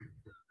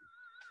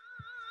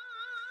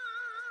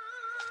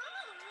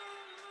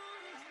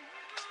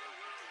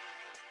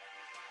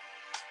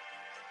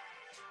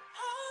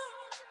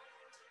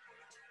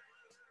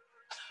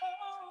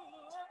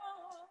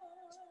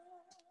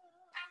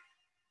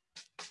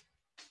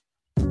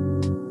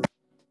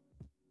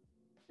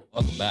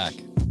Welcome back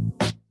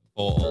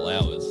for all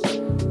hours.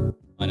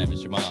 My name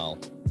is Jamal,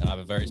 and I have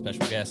a very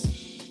special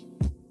guest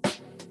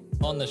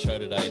on the show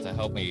today to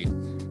help me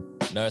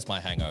nurse my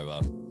hangover.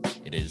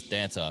 It is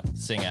dancer,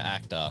 singer,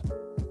 actor,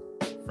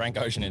 Frank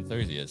Ocean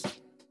enthusiast,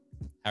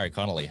 Harry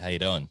Connelly. How you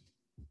doing?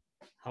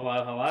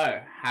 Hello, hello.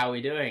 How are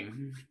we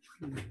doing?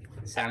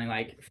 Sounding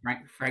like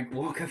Frank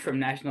Walker from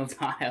National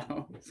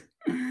Tiles.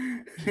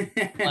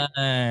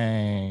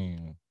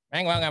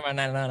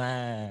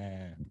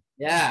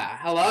 Yeah,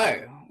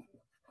 hello.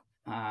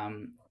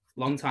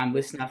 Long time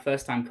listener,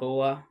 first time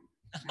caller.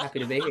 Happy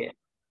to be here.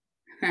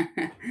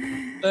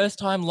 First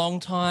time, long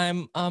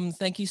time.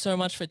 Thank you so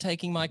much for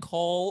taking my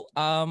call.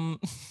 Welcome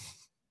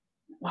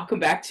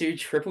back to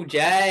Triple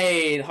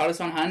J, the hottest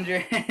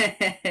 100.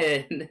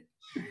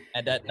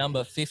 And at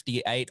number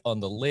 58 on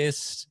the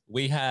list,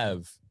 we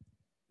have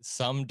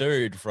some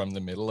dude from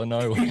the middle of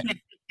nowhere.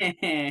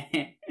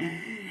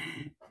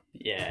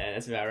 Yeah,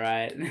 that's about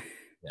right.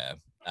 Yeah.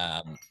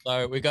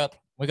 So we got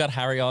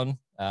Harry on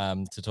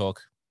to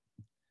talk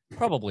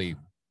probably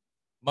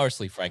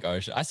mostly Frank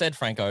Ocean. I said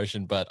Frank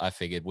Ocean, but I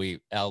figured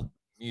our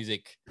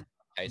music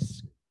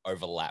tastes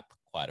overlap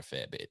quite a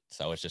fair bit.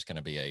 So it's just going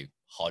to be a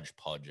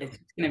hodgepodge of It's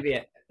going to be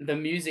the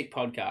music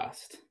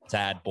podcast.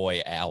 sad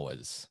boy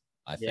hours,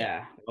 I think.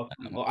 Yeah.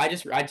 Well, I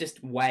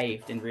just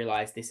waved and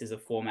realized this is a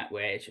format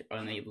where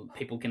only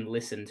people can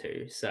listen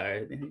to.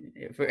 So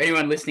for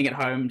anyone listening at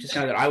home, just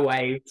know that I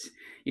waved.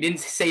 You didn't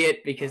see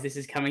it because this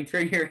is coming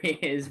through your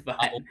ears, but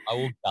I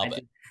will dub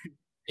it.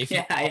 If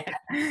yeah.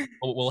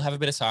 We'll have a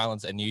bit of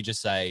silence and you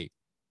just say,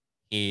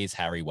 "Here's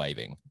Harry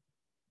waving."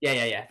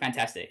 Yeah.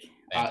 Fantastic.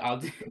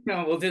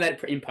 We'll do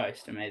that in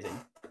post. Amazing.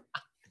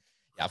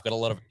 Yeah, I've got a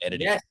lot of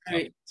editing. Yes,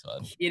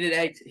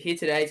 here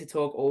today to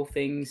talk all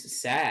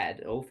things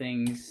sad, all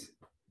things.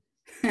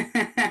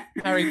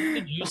 Harry, when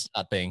did you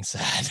start being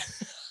sad?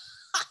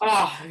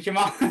 Oh,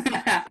 Jamal,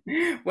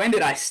 when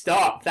did I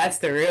stop? That's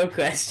the real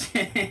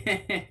question.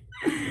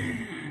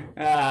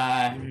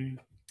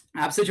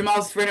 So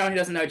Jamal's, for anyone who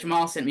doesn't know,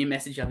 Jamal sent me a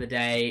message the other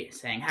day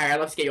saying, "Harry, I'd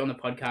love to get you on the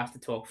podcast to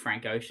talk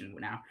Frank Ocean."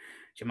 Now,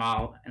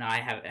 Jamal and I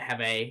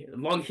have a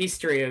long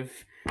history of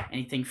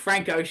anything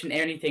Frank Ocean,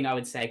 anything I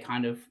would say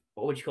kind of,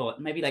 what would you call it?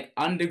 Maybe like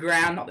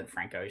underground. Not that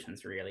Frank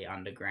Ocean's really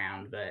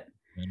underground, but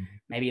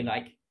maybe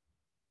like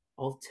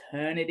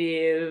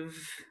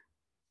alternative.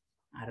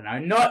 I don't know.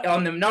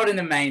 Not in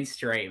the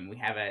mainstream. We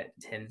have a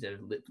tend to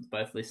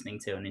both listening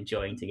to and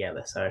enjoying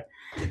together. So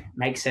it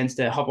makes sense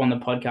to hop on the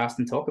podcast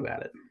and talk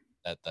about it.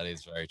 That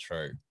is very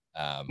true.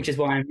 Which is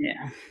why I'm here.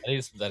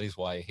 That is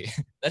why you're here.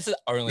 That's the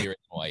only reason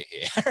why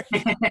you're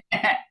here.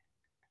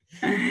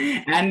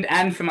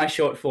 and for my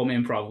short form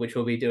improv, which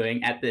we'll be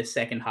doing at the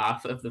second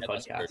half of the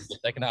podcast. The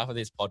second half of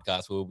this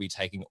podcast, we'll be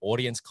taking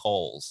audience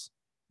calls.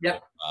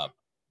 Yep.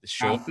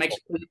 Make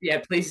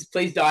sure,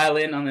 please dial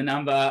in on the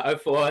number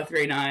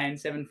 0439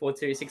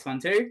 742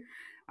 612.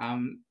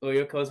 All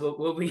your calls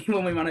will be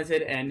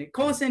monitored, and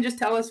call us in. Just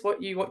tell us what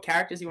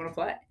characters you want to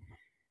play.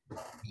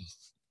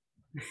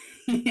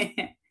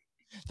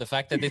 The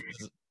fact that this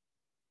is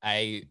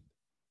A,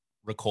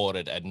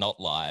 recorded and not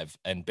live,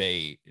 and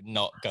B,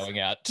 not going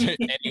out to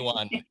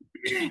anyone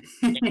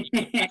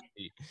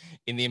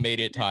in the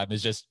immediate time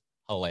is just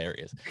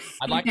hilarious.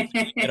 I'd like to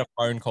get a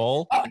phone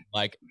call.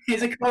 Like,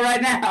 here's a call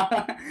right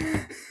now.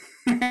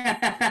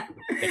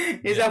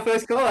 Here's our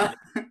first caller.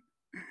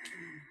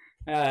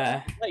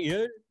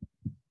 You?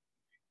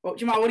 Well,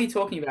 Jamal, what are you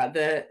talking about?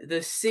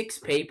 The 6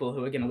 people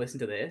who are going to listen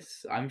to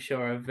this, I'm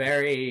sure, are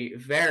very,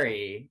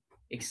 very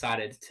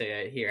excited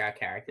to hear our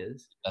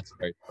characters. That's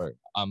very true.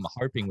 I'm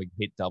hoping we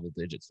hit double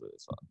digits with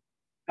this one.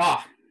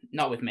 Oh,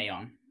 not with me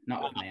on.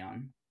 Not with me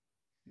on.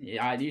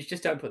 Yeah, you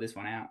just don't put this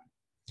one out.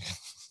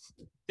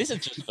 This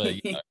is just for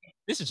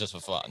this is just for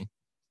fun.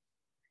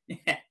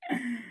 Yeah.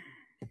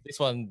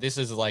 This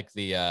is like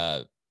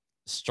the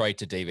straight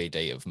to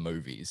DVD of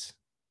movies.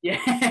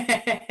 Yeah.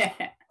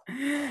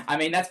 I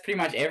mean, that's pretty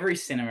much every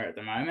cinema at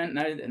the moment.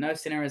 No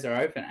cinemas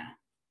are open now.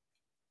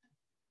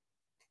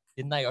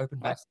 Didn't they open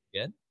back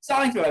again?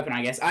 Starting to open,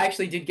 I guess. I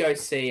actually did go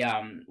see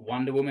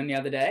Wonder Woman the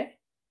other day.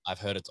 I've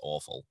heard it's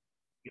awful.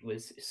 It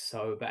was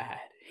so bad.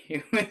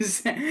 It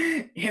was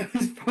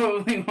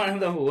probably one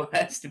of the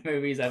worst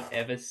movies I've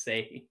ever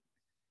seen.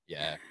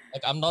 Yeah,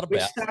 like I'm not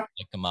about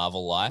like the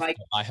Marvel life. Like,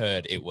 I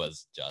heard it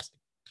was just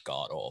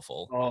god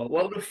awful. Oh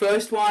well, the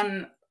first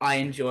one I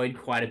enjoyed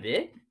quite a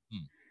bit.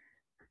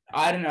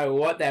 I don't know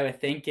what they were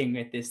thinking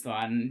with this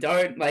one.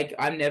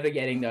 I'm never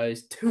getting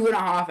those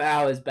 2.5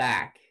 hours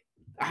back.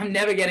 I'm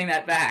never getting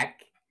that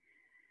back.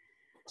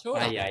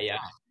 Yeah.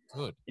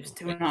 Good. It's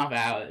 2.5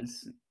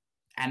 hours.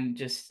 And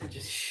just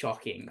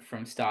shocking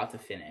from start to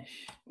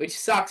finish, which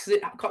sucks.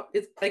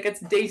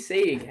 It's DC.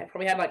 It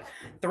probably had like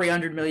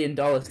 $300 million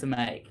to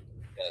make.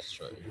 Yeah, that's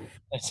true.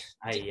 It's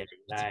 2.5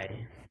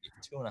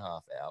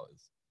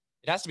 hours.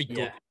 It has to be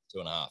good.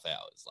 2.5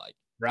 hours, like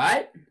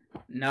right?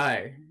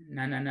 No.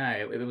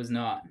 It was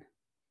not.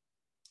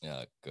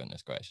 Yeah,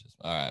 goodness gracious.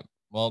 All right.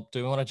 Well,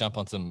 do we want to jump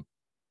on some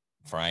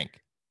Frank?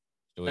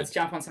 Let's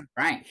jump on some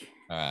Frank.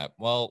 All right.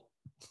 Well,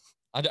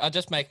 I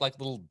just make like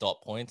little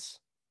dot points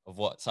of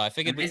what. So I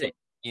figured we Amazing.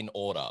 in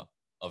order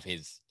of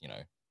his,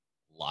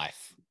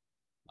 life,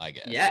 I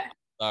guess. Yeah.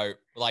 So,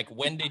 like,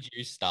 when did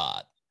you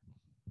start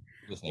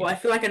listening Well, I to?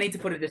 feel like I need to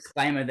put a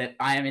disclaimer that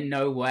I am in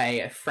no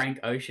way a Frank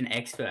Ocean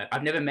expert.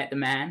 I've never met the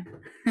man.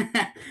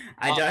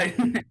 I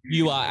don't.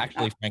 You are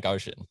actually Frank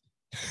Ocean.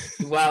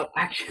 Well,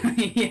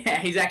 actually, yeah,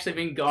 he's actually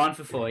been gone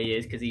for 4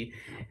 years because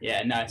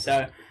yeah, no.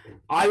 So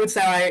I would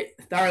say I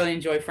thoroughly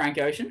enjoy Frank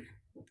Ocean,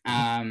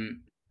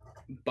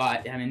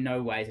 but I'm in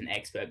no ways an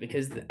expert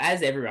because,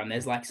 as everyone,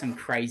 there's like some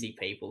crazy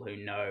people who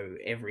know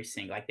every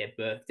single, like their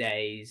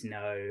birthdays,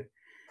 know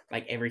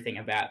like everything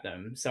about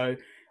them. So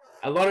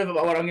a lot of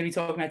what I'm going to be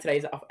talking about today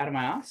is out of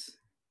my ass.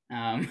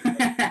 I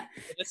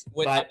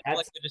feel like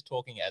we're just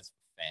talking as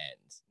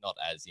fans, not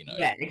as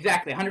Yeah,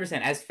 exactly,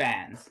 100% as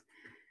fans.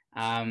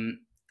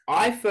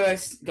 I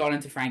first got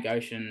into Frank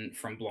Ocean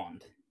from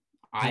Blonde.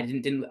 I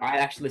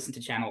actually listened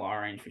to Channel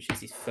Orange, which is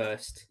his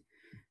first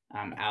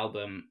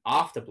album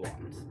after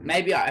Blonde.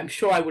 Maybe I'm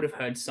sure I would have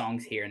heard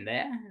songs here and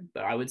there,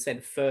 but I would say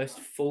the first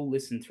full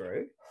listen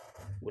through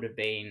would have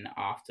been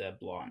after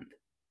Blonde.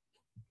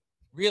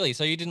 Really?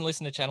 So you didn't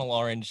listen to Channel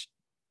Orange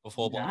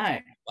before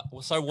Blonde?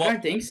 No. So I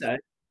don't think so.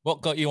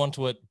 What got you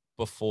onto it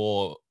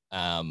before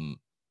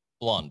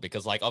Blonde?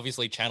 Because like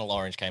obviously Channel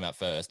Orange came out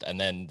first, and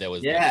then there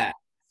was like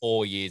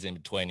 4 years in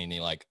between, and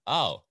you're like,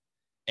 oh,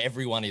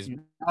 everyone is.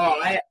 Oh,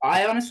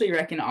 I honestly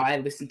reckon I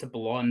listened to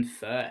Blonde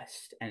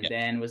first, and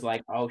then was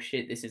like, oh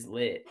shit, this is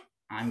lit.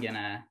 And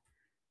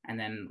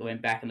then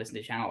went back and listened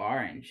to Channel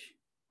Orange.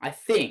 I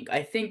think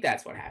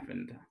that's what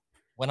happened.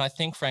 When I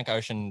think Frank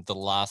Ocean, the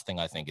last thing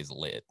I think is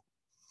lit.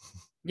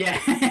 Yeah.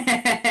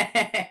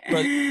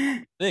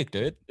 Sick,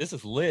 dude. This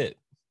is lit.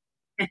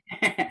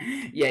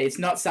 Yeah, it's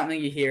not something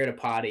you hear at a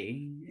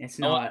party. It's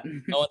not.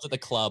 No one's at the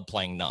club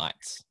playing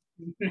nights.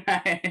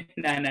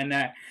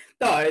 No.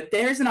 Though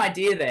there is an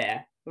idea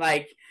there.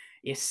 Like,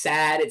 you're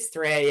sad, it's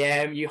 3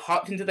 a.m., you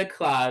hopped into the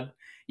club,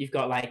 you've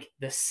got like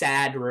the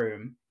sad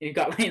room. You've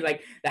got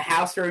like the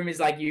house room is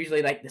like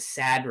usually like the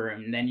sad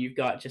room. And then you've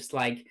got just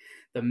like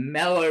the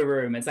mellow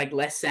room. It's like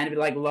less sad, but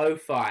like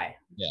lo-fi.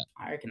 Yeah.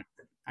 I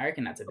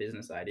reckon that's a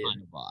business idea.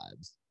 Kind of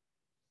vibes.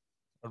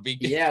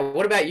 Yeah.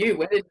 What about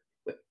you?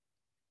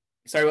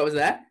 Sorry, what was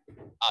that?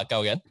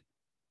 Go again.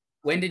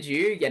 When did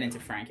you get into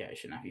Frank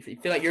Ocean? You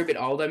feel like you're a bit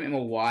older, a bit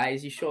more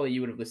wise. Surely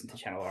you would have listened to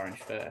Channel Orange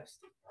first.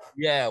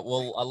 Yeah,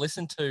 well, I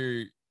listened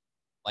to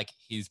like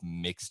his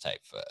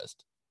mixtape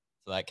first.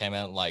 So that came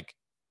out in like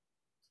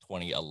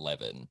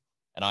 2011.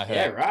 And I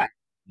heard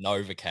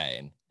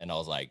Novocaine, and I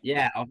was like,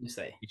 yeah,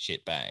 obviously.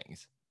 Shit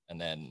bangs. And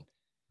then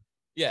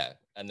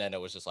it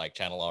was just like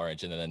Channel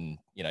Orange. And then,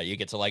 you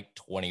get to like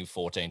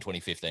 2014,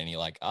 2015, and you're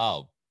like,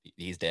 oh,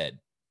 he's dead.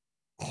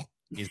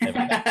 He's never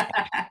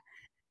back.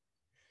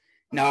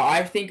 No,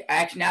 I think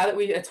actually now that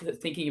we're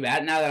thinking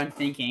about it, now that I'm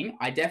thinking,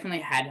 I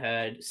definitely had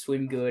heard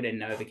Swim Good and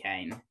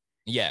Novocaine.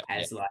 Yeah.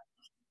 As like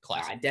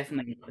classic. I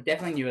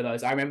definitely knew of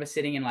those. I remember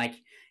sitting in like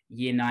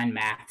year 9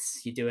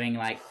 maths, you're doing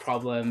like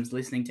problems,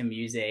 listening to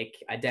music.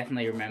 I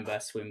definitely remember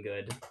Swim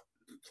Good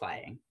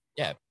playing.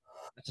 Yeah,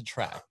 that's a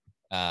track.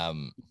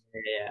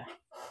 Yeah.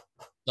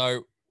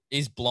 So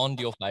is Blonde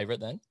your favorite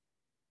then?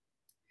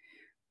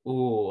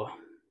 Ooh.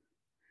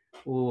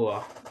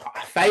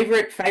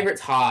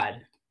 Favorite's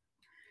hard.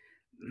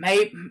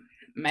 I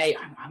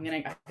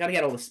gotta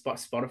get all the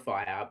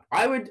Spotify up.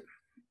 I would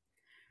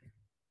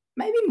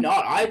maybe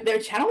not. Their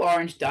Channel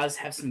Orange does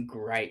have some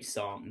great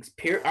songs.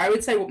 I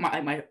would say what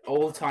my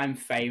all-time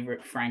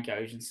favorite Frank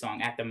Ocean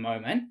song at the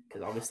moment,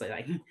 because obviously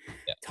like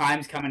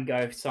times come and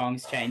go,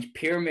 songs change.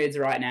 Pyramids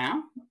right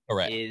now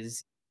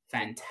is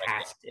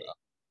fantastic.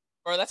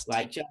 Bro, that's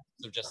like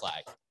just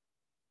like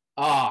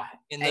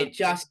it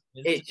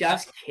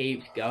just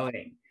keeps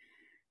going.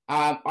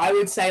 I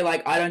would say,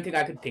 like, I don't think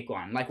I could pick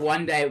one. Like,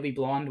 one day it would be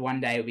Blonde,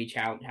 one day it would be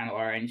Channel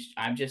Orange.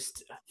 I'm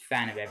just a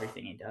fan of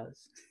everything he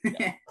does.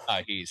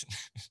 He's...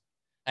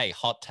 Hey,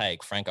 hot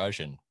take, Frank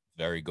Ocean,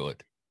 very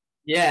good.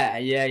 Yeah.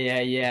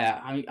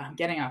 I'm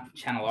getting up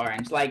Channel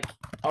Orange. Like,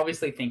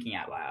 obviously Thinking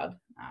Out Loud.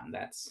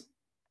 That's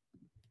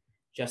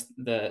just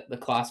the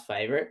class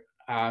favorite.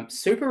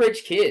 Super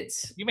Rich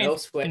Kids. You mean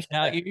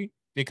you?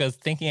 Because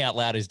Thinking Out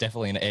Loud is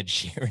definitely an Ed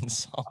Sheeran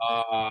song.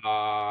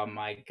 Oh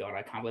my god,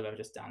 I can't believe I've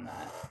just done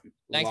that.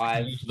 Thanks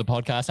for the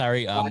podcast,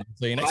 Harry.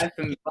 See you next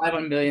time. Live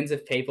on millions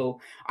of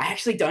people. I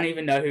actually don't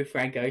even know who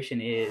Frank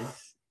Ocean is.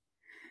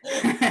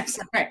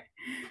 Sorry.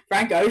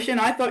 Frank Ocean,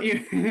 I thought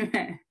you...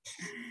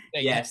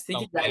 Yes,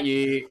 thinking about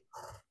you...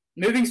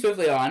 Moving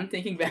swiftly on,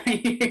 thinking about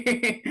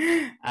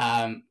you...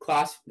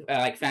 class,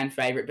 like, fan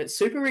favorite, but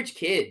Super Rich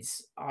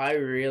Kids, I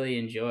really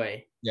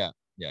enjoy. Yeah,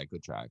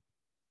 good track.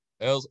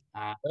 Earl's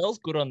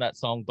good on that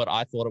song, but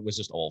I thought it was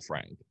just all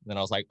Frank. And then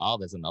I was like, oh,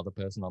 there's another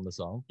person on the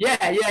song. Yeah.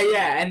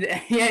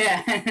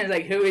 And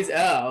like, who is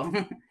Earl?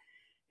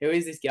 Who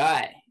is this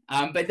guy?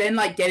 But then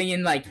like getting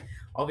in like,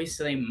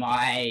 obviously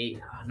my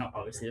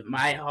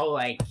whole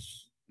like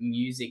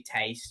music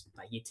taste,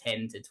 like year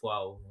 10 to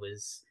 12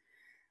 was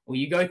Or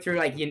you go through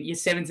like your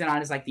sevens and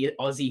eights, like the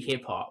Aussie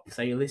hip hop.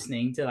 So you're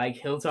listening to like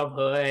Hilltop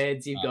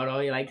Hoods. You've got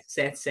all your like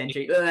Seth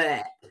Century.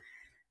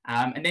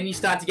 And then you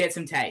start to get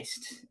some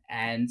taste.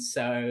 And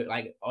so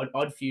like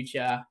Odd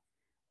Future,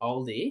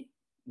 Oldie,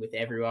 with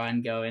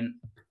everyone going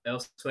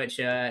Earl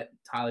Sweatshirt,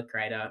 Tyler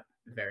Creator,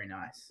 very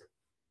nice.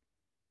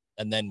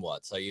 And then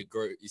what? So you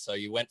grew. So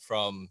you went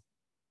from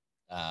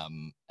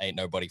Ain't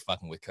Nobody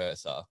Fucking with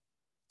Cursor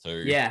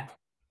to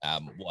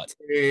what?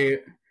 To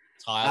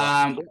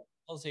Tyler.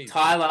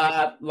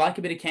 Tyler, like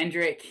a bit of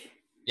Kendrick.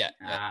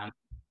 Yeah.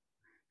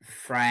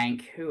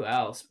 Frank. Who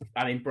else?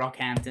 I mean,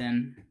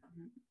 Brockhampton.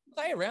 Were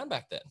they around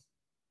back then?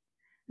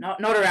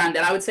 Not around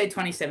that. I would say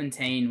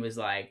 2017 was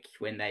like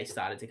when they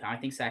started to come. I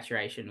think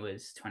Saturation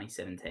was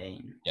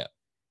 2017. Yeah.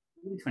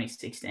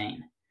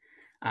 2016.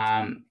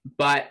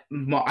 But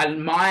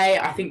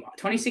I think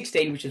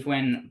 2016, which is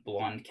when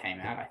Blonde came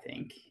out, I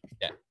think.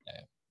 Yeah.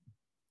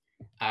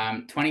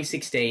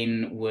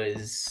 2016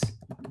 was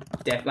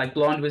like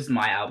Blonde was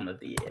my album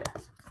of the year.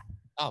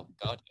 Oh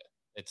God,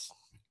 it's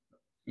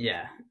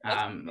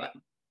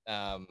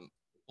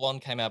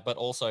Blonde came out, but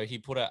also he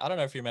put out. I don't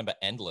know if you remember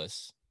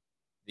Endless.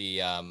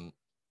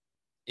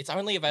 It's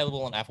only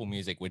available on Apple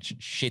Music, which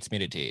shits me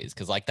to tears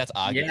because like that's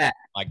arguably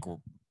my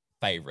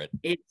favorite.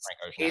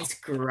 It's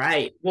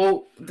great.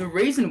 Well, the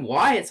reason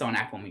why it's on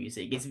Apple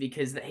Music is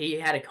because he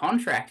had a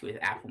contract with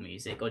Apple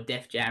Music or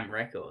Def Jam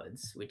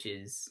Records, which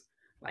is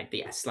like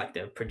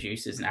the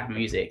producers in Apple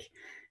Music,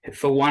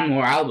 for one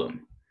more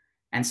album.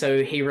 And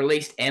so he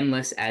released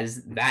Endless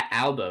as that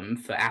album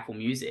for Apple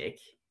Music,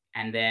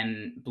 and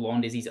then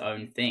Blonde is his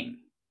own thing.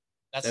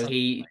 That's so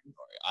I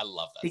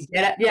love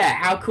that.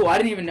 How cool. I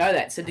didn't even know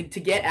that. So to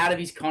get out of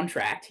his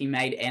contract, he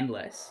made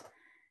Endless,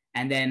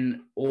 and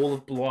then all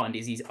of Blonde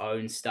is his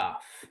own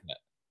stuff. Yeah.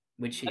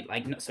 Which he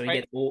so he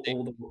gets all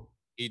the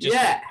he just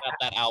out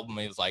that album.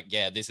 He was like,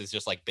 this is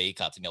just like B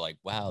cuts, and you're like,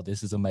 wow,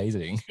 this is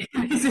amazing.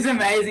 This is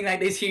amazing. Like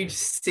these huge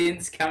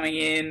synths coming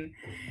in.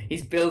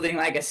 He's building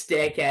like a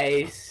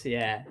staircase.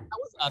 Yeah. That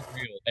was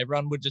unreal.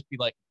 Everyone would just be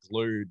like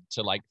glued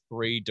to like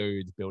 3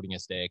 dudes building a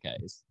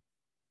staircase.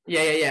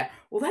 Yeah.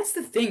 Well, that's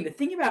the thing. The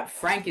thing about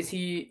Frank is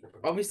he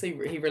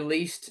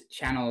released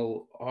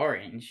Channel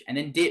Orange and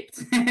then dipped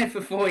for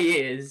 4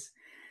 years.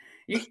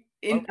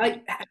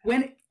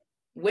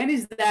 When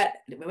has that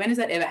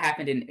ever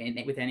happened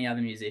in with any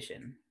other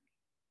musician?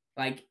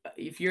 Like,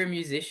 if you're a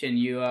musician,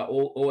 you are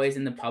always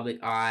in the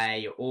public eye.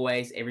 You're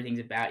always, everything's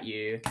about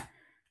you.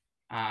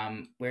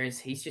 Whereas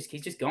he's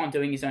just gone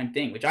doing his own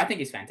thing, which I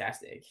think is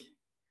fantastic.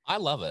 I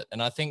love it,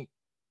 and I think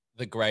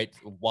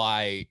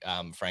why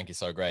Frank is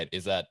so great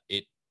is that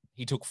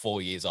he took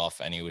 4 years off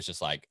and he was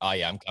just like, oh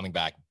yeah, I'm coming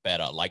back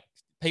better. Like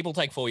people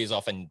take 4 years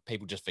off and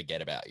people just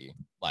forget about you.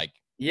 Like,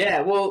 yeah,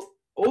 well,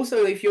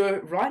 also if you're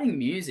writing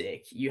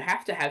music, you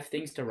have to have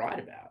things to write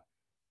about,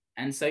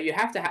 and so you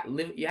have to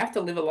live. You have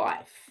to live a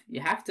life.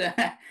 You have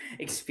to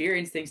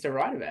experience things to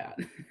write about.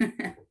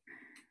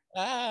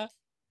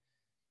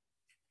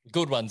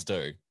 Good ones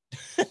do.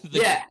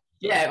 Yeah.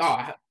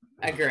 Oh,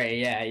 I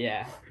agree.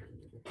 Yeah.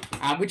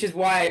 Which is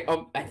why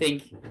I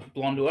think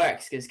Blonde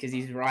works, because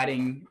he's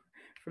writing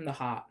from the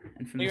heart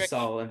and from the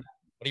soul. What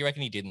do you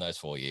reckon he did in those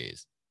 4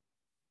 years?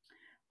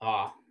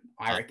 Oh,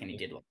 I reckon he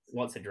did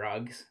lots of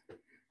drugs.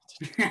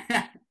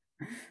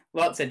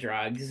 Lots of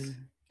drugs.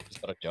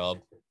 Just got a job,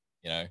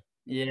 you know.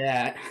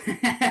 Yeah.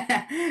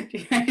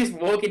 Just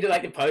walk into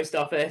like the post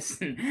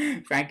office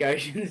and Frank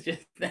Ocean's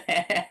just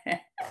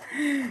there.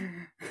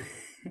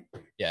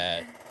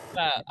 Yeah.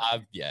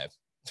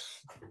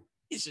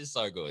 It's just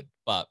so good.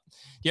 But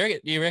do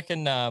you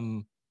reckon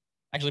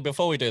actually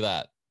before we do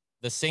that,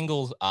 the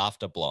singles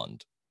after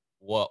Blonde,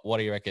 what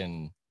do you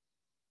reckon?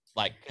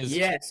 Like,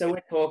 so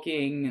we're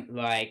talking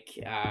like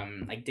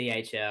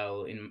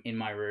DHL in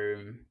my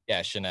room.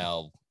 Yeah,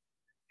 Chanel.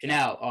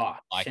 Oh,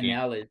 biking.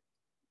 Chanel is.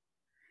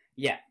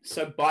 Yeah,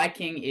 so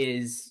Biking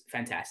is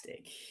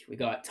fantastic. We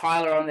got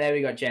Tyler on there.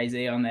 We got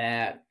Jay-Z on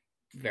there.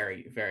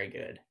 Very, very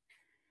good.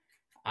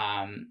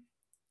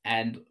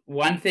 And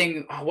one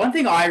thing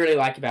I really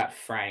like about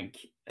Frank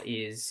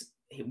is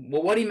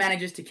what he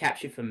manages to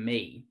capture for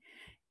me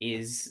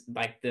is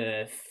like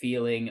the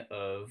feeling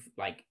of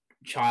like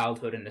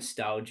childhood and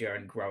nostalgia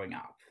and growing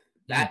up.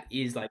 That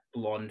is like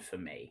Blonde for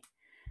me.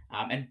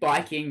 And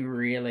Biking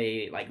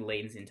really like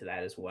leans into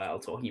that as well,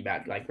 talking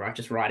about like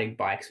just riding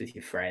bikes with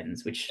your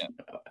friends, which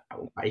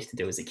I used to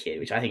do as a kid,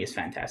 which I think is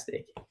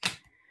fantastic.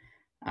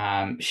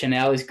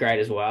 Chanel is great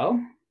as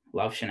well.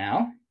 Love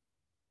Chanel.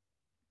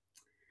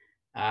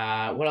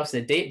 What else?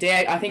 I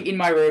think In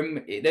My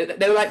Room, they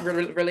were like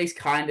released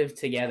kind of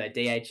together.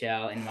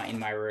 DHL in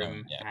my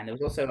room, and there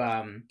was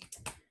also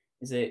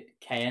is it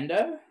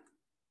Kendo?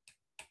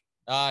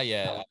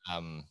 Yeah,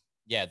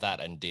 that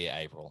and Dear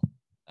April.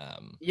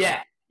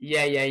 Yeah.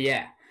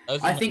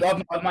 I think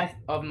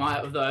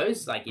of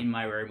those, like In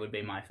My Room would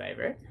be my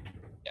favorite.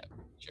 Yeah,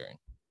 sure.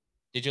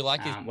 Did you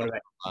like his what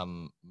about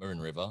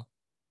Moon River?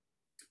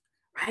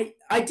 I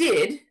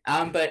did,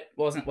 but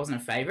wasn't a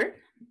favorite.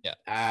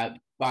 Yeah.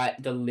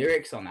 But the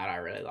lyrics on that I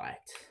really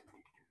liked.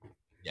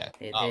 Yeah.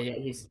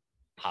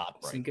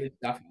 Heartbreak. Some good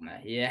stuff on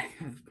there. Yeah.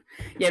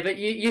 Yeah, but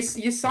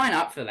you sign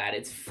up for that.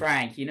 It's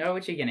Frank. You know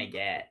what you're gonna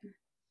get.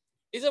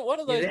 Is it one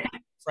of those, Yeah.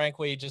 Frank,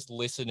 where you just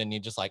listen and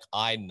you're just like,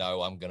 I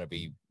know I'm gonna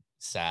be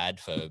sad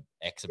for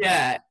X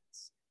amount.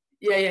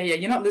 Yeah. Yeah.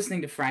 You're not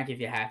listening to Frank if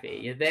you're happy.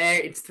 You're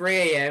there. It's 3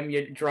 a.m.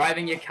 You're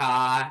driving your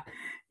car.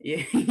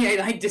 You're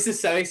like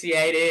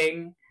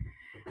disassociating.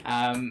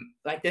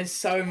 Like there's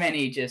so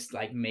many just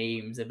like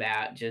memes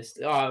about just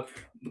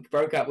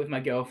broke up with my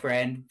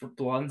girlfriend.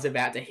 Blonde's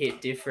about to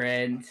hit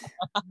different.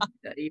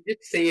 You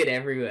just see it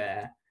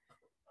everywhere.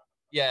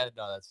 Yeah,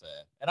 no, that's fair.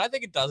 And I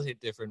think it does hit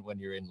different when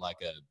you're in like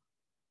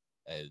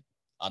a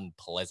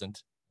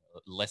unpleasant,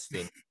 less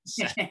than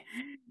sad.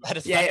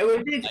 Yeah,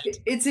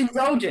 it's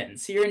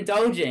indulgence. You're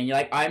indulging. You're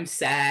like, I'm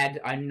sad.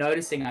 I'm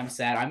noticing I'm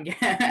sad. I'm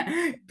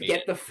gonna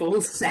get the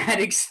full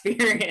sad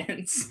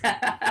experience.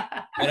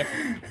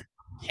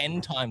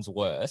 10 times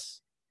worse.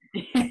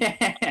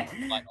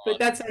 But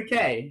that's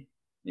okay.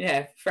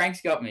 Yeah,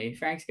 Frank's got me.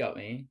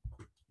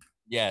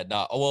 Yeah,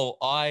 no. Well,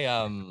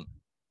 I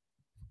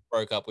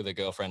broke up with a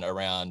girlfriend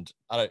around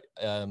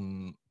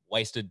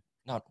wasted,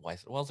 not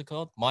wasted. What was it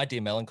called? My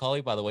Dear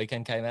Melancholy by The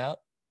Weeknd came out.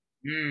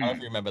 I don't know if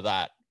you remember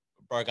that.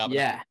 Broke up.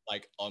 Yeah.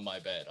 Like on my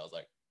bed, I was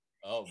like,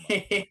 oh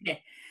my.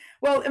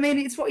 Well, I mean,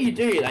 it's what you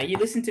do. Like you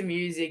listen to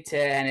music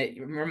and it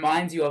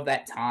reminds you of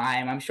that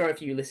time. I'm sure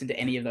if you listen to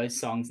any of those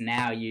songs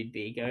now, you'd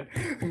be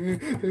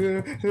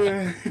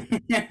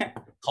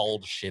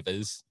Cold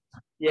shivers.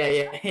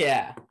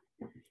 Yeah.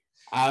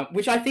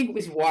 Which I think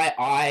was why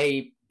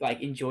I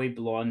like enjoy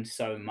Blonde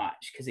so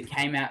much, because it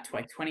came out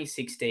like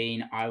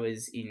 2016. I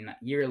was in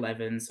year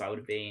 11, so I would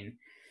have been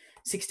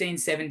 16,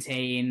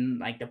 17,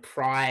 like the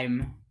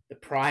prime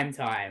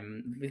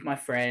time with my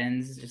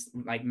friends, just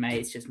like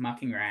mates, just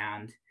mucking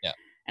around. Yeah.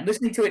 And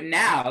listening to it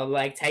now,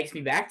 like, takes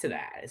me back to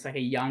that. It's like a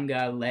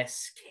younger,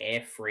 less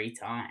carefree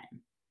time.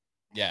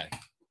 Yeah.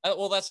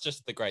 Well, that's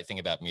just the great thing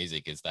about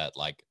music is that,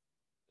 like,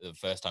 the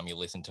first time you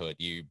listen to it,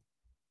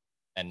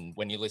 and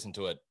when you listen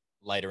to it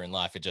later in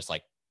life, it just,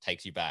 like,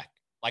 takes you back.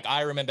 Like,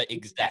 I remember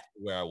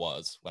exactly where I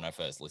was when I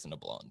first listened to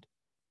Blonde.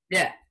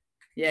 Yeah.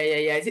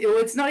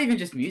 It's not even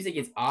just music,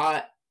 it's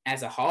art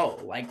as a whole.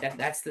 Like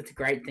that's the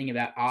great thing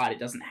about art. It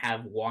doesn't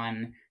have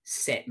one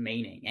set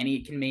meaning, and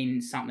it can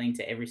mean something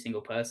to every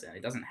single person.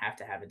 It doesn't have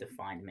to have a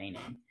defined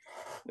meaning,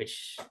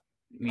 which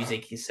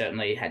music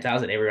certainly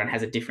does. It. Everyone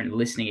has a different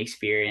listening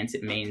experience.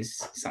 It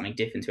means something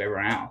different to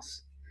everyone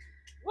else.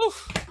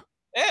 Woof.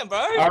 Damn, bro.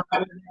 All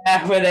right,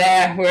 we're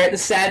there. We're at the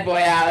sad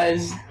boy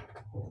hours.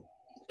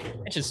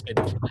 I just spit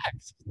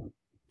facts.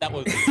 That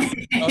was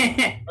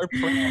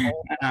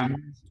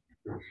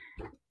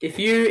If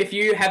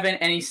you have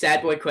any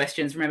sad boy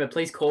questions, remember,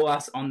 please call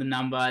us on the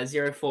number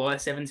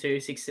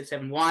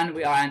 04726671.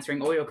 We are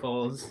answering all your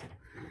calls.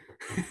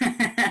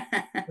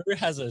 Who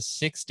has a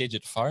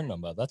 6-digit phone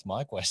number? That's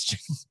my question.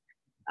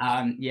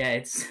 Yeah,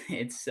 it's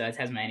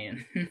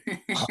Tasmanian.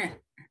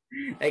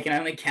 They can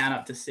only count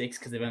up to 6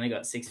 because they've only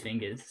got 6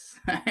 fingers.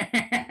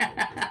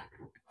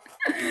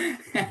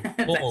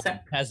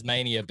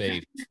 Tasmania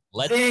beef.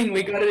 Ding,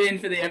 we got it in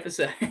for the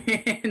episode.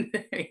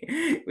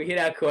 We hit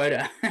our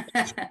quota.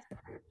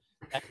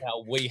 That's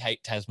how we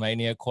hate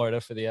Tasmania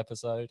quota for the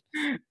episode.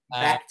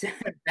 Back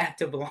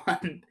to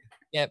Blonde.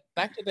 Yeah,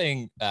 back to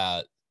being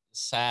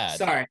sad.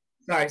 Sorry.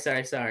 All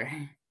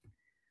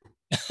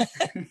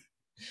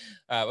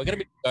right, we're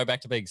gonna go back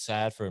to being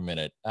sad for a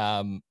minute.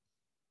 Frank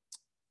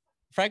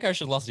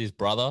Ocean lost his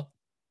brother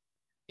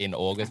in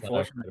August. I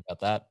don't know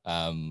about that.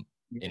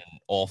 In an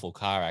awful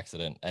car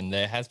accident, and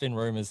there has been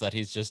rumors that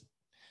he's just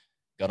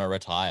gonna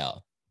retire.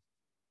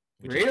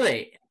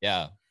 Really?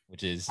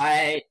 Which is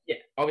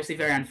obviously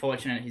very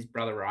unfortunate. His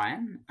brother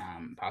Ryan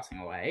passing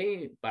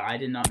away, but I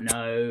did not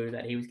know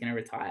that he was going to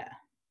retire.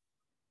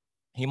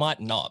 He might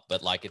not,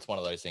 but like it's one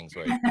of those things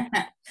where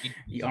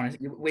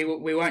honestly,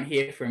 we won't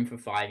hear from him for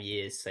 5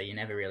 years, so you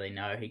never really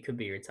know. He could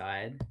be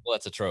retired. Well,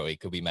 that's true. He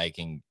could be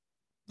making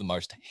the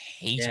most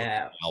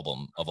hated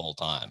album of all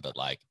time, but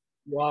like.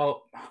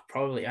 Well,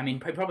 probably. I mean,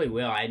 he probably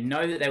will. I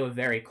know that they were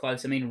very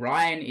close. I mean,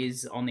 Ryan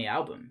is on the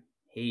album.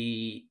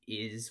 He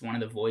is one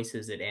of the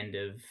voices at end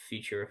of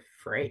Future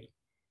Free.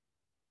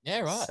 Yeah,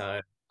 right.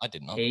 So I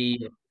didn't know. He's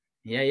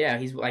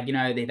like,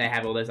 they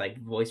have all those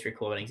like voice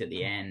recordings at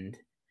the end.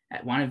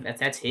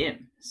 That's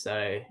him.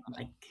 So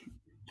like,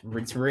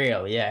 it's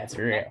real. Yeah, it's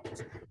real.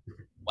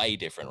 Way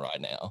different right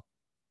now.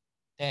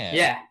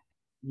 Damn.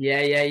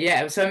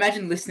 Yeah. So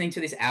imagine listening to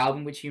this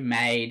album which you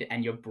made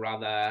and your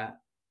brother.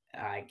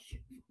 Like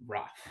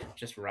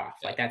just rough.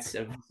 Like that's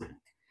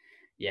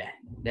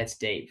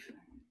deep.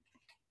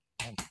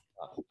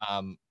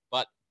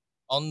 But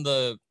on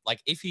the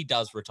if he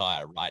does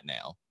retire right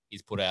now,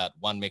 he's put out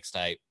 1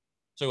 mixtape,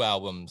 2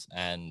 albums,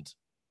 and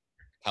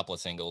a couple of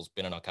singles,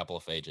 been on a couple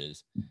of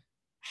features.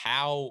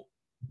 How,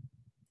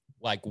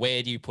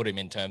 where do you put him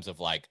in terms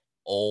of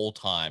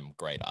all-time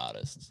great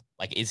artists?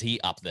 Is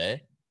he up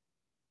there?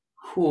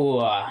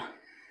 Because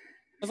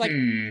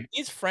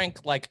is Frank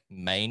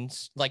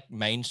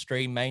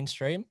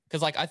mainstream?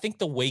 Because I think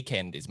The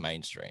Weeknd is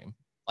mainstream.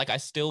 I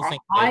still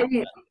think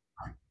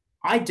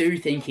I do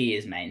think he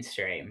is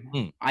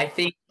mainstream. I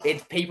think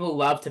people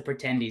love to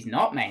pretend he's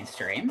not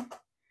mainstream,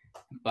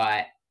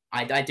 but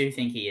I do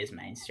think he is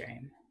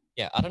mainstream.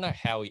 Yeah, I don't know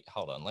how he.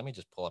 Hold on, let me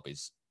just pull up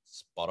his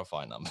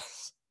Spotify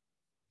numbers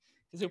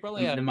because he'll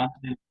probably have.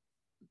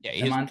 He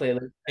has monthly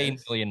 15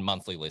 million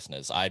monthly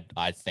listeners.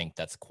 I think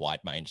that's quite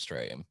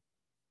mainstream.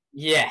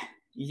 Yeah.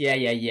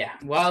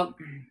 Well,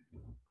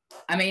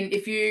 I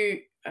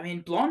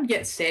mean, Blonde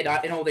gets said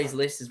in all these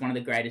lists as one of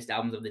the greatest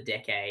albums of the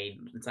decade.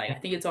 It's like I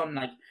think it's on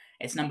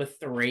it's number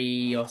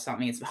 3 or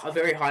something. It's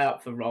very high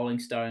up for Rolling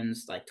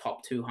Stone's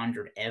top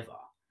 200 ever.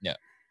 Yeah.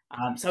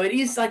 So it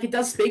is it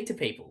does speak to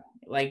people.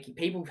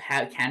 People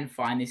can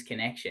find this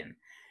connection,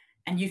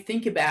 and you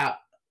think about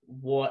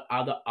what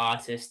other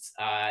artists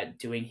are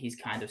doing his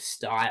kind of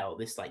style,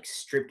 this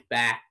stripped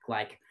back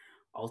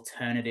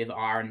alternative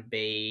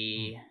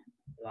R&B,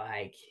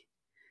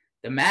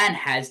 the man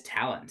has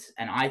talent,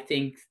 and I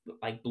think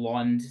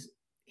Blonde,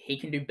 he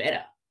can do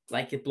better.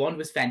 Blonde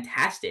was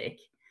fantastic,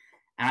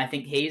 and I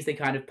think he's the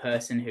kind of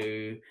person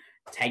who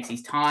takes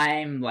his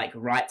time,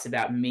 writes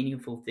about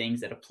meaningful things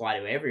that apply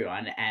to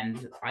everyone,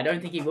 and I don't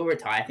think he will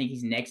retire. I think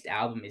his next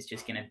album is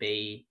just going to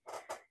be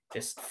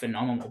just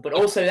phenomenal. But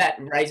also that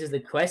raises the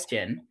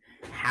question,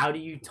 how do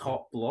you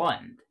top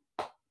Blonde?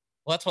 Well,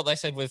 that's what they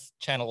said with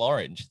Channel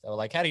Orange. They were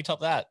like, how do you top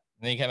that?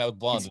 And then he came out with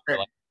Blonde. And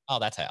like, oh,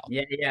 that's how.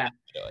 Yeah.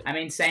 I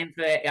mean,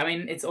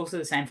 it's also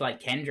the same for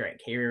Kendrick.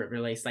 He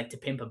released To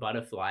Pimp a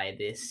Butterfly,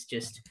 this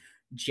just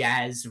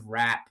jazz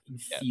rap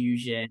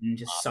infusion,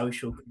 just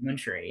social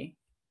commentary.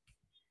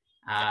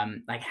 How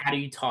do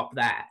you top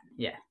that?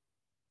 Yeah.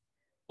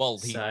 Well,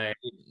 he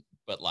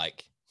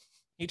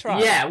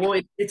tried. Yeah,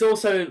 well, it's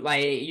also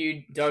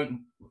you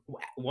don't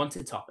want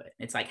to top it.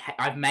 It's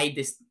I've made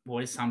this,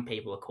 what some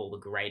people are called the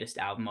greatest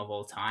album of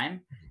all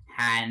time,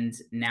 and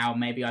now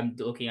maybe I'm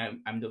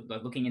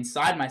looking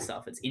inside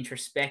myself. It's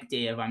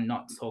introspective. I'm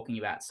not talking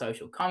about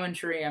social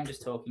commentary. I'm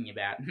just talking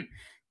about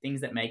things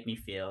that make me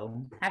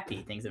feel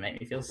happy, things that make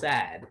me feel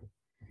sad.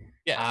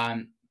 Yeah.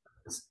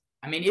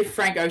 I mean, if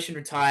Frank Ocean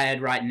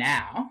retired right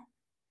now,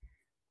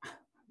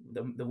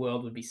 the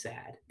world would be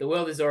sad. The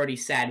world is already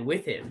sad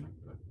with him.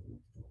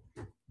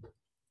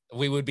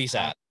 We would be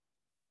sad.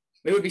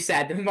 We would be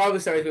sad. The moral of the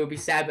story is we would be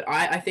sad, but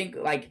I think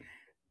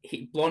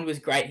Blonde was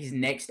great. His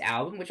next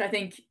album, which I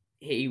think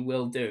he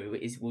will do,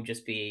 will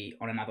just be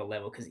on another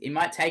level, because it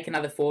might take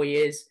another 4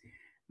 years,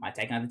 might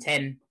take another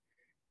 10,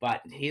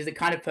 but he's the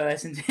kind of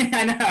person.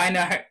 I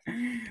know.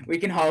 We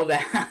can hold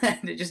that.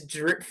 They're just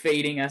drip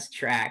feeding us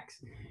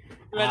tracks.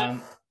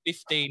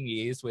 15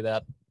 years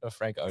without a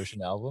Frank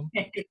Ocean album.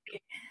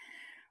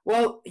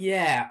 Well,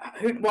 yeah.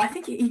 Well, I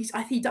think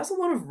he does a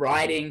lot of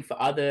writing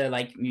for other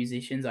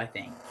musicians. I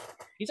think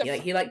he's a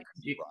writer.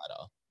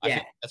 I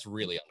think that's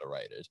really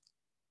underrated.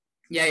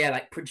 Yeah.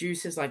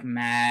 Produces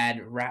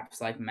mad,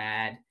 raps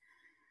mad.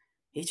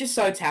 He's just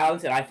so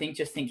talented. I think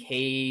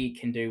he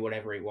can do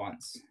whatever he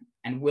wants,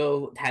 and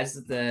has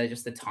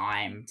the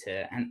time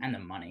to and the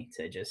money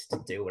to just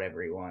do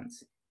whatever he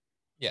wants.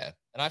 Yeah,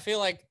 and I feel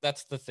like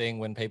that's the thing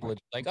when people are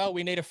like, "Oh,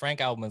 we need a Frank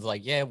album." It's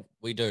like, yeah,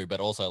 we do, but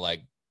also let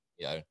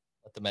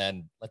the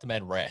man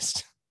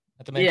rest.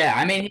 Yeah,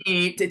 I mean,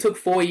 it took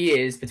 4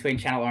 years between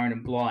Channel Orange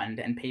and Blonde,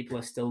 and people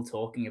are still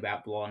talking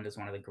about Blonde as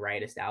one of the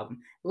greatest albums.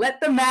 Let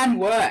the man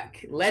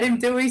work. Let him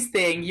do his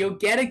thing. You'll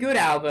get a good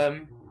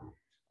album.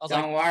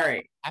 Don't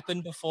worry.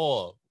 Happened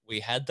before. We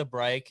had the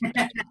break.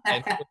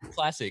 And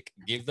classic.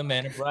 Give the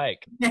man a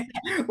break.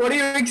 What do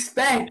you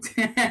expect?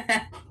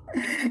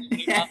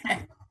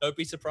 Don't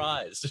be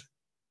surprised.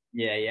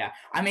 Yeah.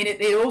 I mean,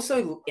 it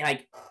also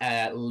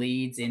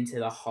leads into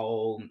the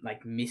whole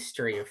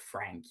mystery of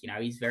Frank.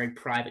 He's a very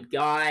private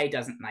guy.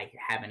 Doesn't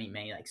have any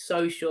many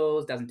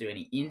socials. Doesn't do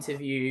any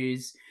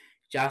interviews.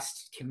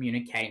 Just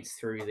communicates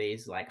through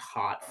these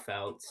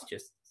heartfelt,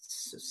 just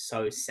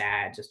so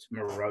sad, just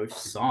morose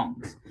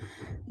songs,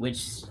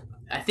 which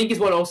I think is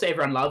what also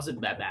everyone loves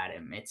about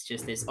him. It's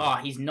just this. Oh,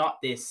 he's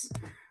not this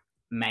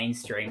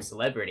mainstream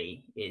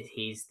celebrity.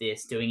 He's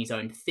this doing his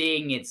own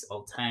thing. It's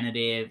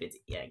alternative, it's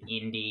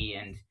indie,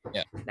 and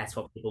that's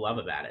what people love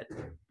about it.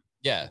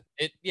 I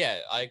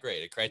agree.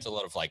 It creates a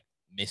lot of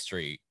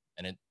mystery,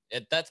 and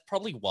it that's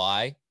probably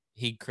why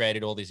he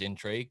created all this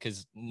intrigue,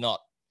 because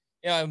not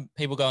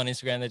people go on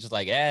Instagram, they're just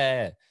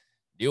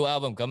new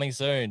album coming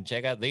soon,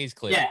 check out these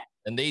clips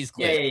and these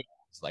clips.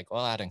 It's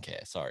well, I don't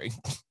care, sorry.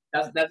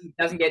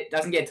 doesn't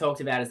get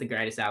talked about as the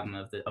greatest album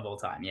of all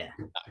time.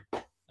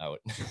 No.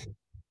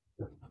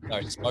 No,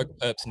 Smoke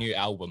Perp's new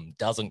album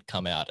doesn't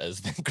come out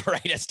as the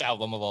greatest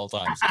album of all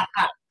time.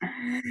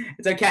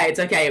 It's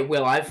okay. It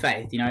will. I have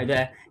faith.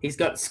 He's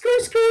got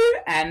Screw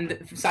and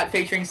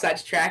featuring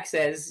such tracks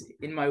as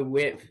In My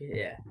Whip.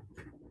 Yeah.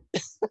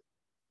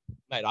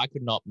 Mate, I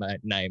could not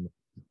name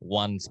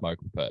one Smoke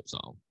Perp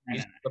song.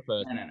 He's the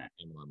first in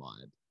my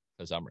mind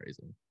for some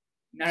reason.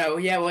 No.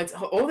 Yeah. Well, it's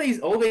all these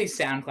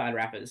SoundCloud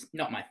rappers.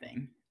 Not my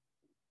thing.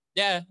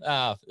 Yeah.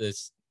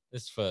 It's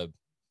for.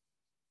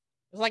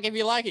 It's if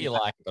you like it, you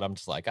like it. But I'm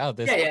just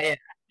this. Yeah.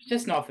 It's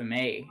just not for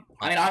me.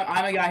 I mean,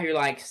 I'm a guy who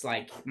likes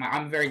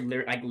I'm a very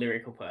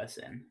lyrical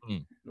person.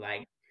 Mm.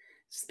 Like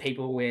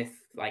people with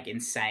like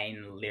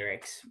insane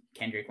lyrics,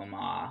 Kendrick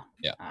Lamar.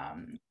 Yeah.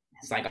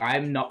 It's like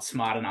I'm not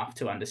smart enough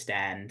to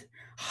understand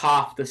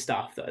half the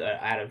stuff that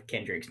are out of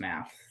Kendrick's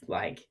mouth,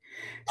 like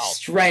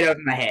straight over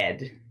my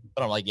head.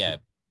 But I'm like, yeah,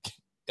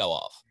 go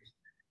off.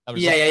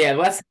 Yeah.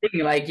 Well, that's the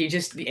thing. Like, you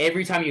just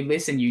every time you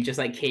listen, you just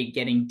like keep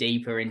getting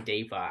deeper and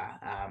deeper.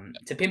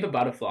 To Pimp a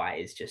Butterfly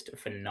is just a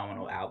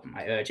phenomenal album.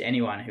 I urge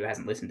anyone who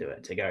hasn't listened to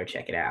it to go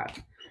check it out.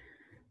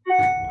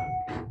 Yeah,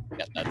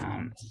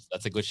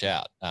 that's a good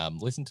shout.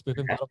 Listen to Pimp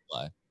a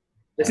Butterfly.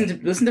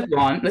 Listen to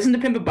Blonde. Listen to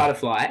Pimp a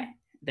Butterfly.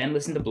 Then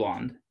listen to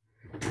Blonde.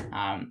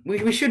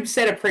 We should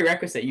set a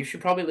prerequisite. You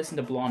should probably listen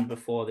to Blonde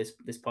before this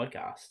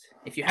podcast.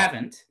 If you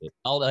haven't,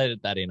 I'll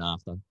edit that in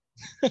after.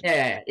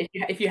 Yeah.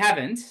 If you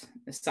haven't,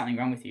 there's something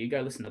wrong with you.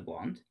 Go listen to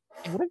Blonde.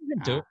 Hey, what have you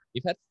been doing?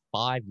 You've had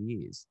 5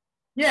 years.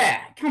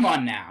 Yeah, come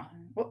on now.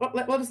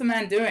 What is the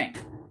man doing?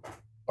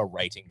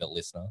 Berating the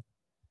listener.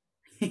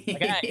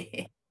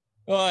 Okay.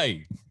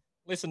 Oi,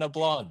 listen to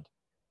Blonde.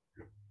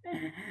 What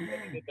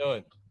are you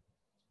doing?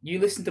 You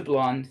listen to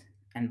Blonde,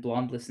 and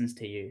Blonde listens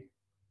to you.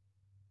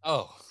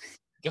 Oh,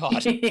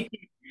 God. We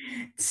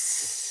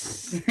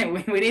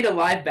need a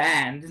live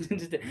band.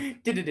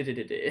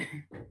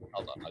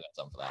 Hold on, I got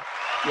something for that.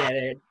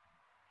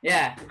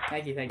 Yeah.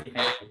 Thank you. That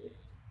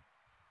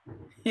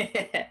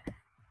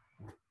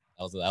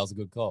was a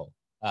good call.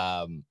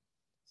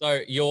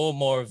 So you're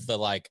more of the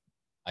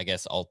I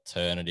guess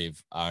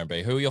alternative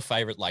R&B. Who are your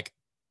favorite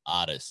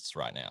artists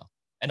right now?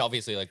 And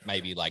obviously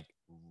maybe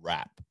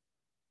rap.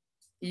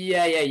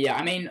 Yeah.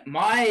 I mean,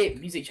 my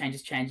music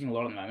is changing a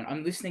lot at the moment.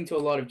 I'm listening to a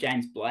lot of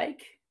James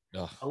Blake.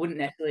 Ugh. I wouldn't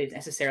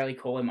necessarily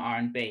call him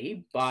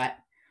R&B, but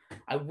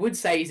I would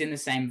say he's in the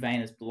same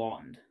vein as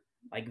Blonde.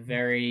 Like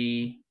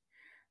very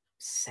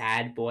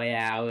sad boy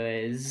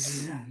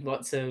hours,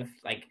 lots of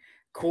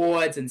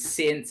chords and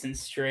synths and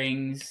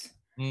strings.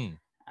 And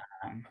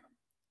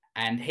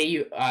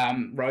he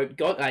wrote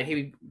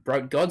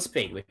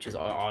Godspeed, which is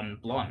on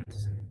Blonde.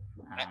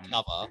 That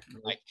cover,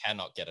 I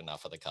cannot get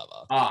enough of the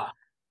cover.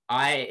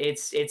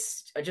 It's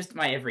just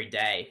my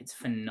everyday. It's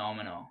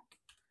phenomenal.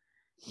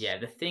 Yeah,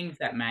 the things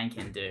that man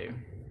can do.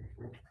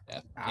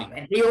 Yeah.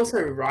 And he also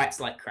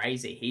writes like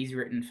crazy. He's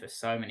written for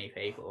so many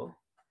people.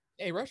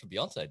 Yeah, he wrote for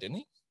Beyonce, didn't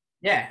he?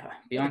 Yeah,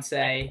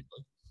 Beyonce.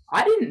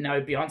 I didn't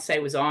know Beyonce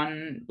was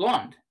on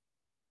Blonde.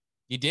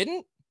 You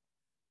didn't?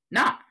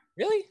 Nah.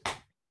 Really?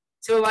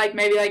 Till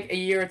maybe a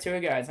year or two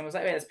ago. And someone was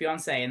like, wait, that's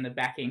Beyonce and the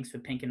backings for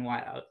Pink and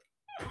White.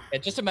 Yeah,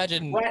 just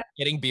imagine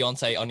getting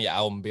Beyonce on your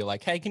album and be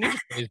like, hey, can you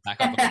just please back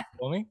up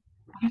for me?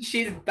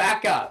 She's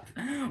back up.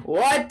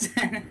 What?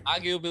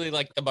 Arguably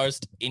the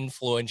most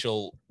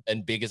influential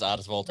and biggest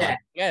artist of all time.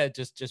 Yeah,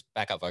 just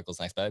back up vocals,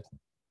 thanks, babe.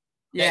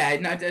 Yeah,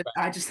 no,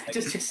 I just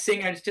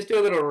sing. I just do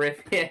a little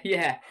riff.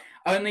 Yeah.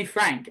 Only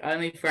Frank.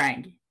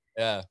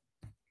 Yeah.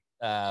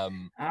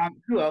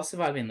 Who else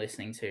have I been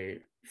listening to?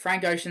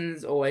 Frank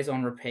Ocean's always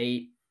on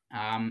repeat.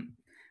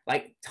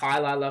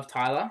 Tyler, I love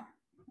Tyler.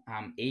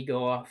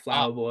 Igor,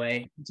 Flower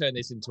Boy. Turn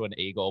this into an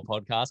Igor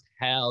podcast.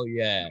 Hell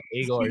yeah,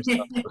 Igor is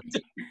so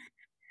good.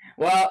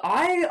 Well,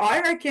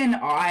 I reckon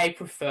I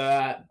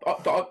prefer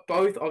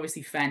both.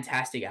 Obviously,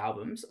 fantastic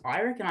albums.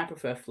 I reckon I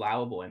prefer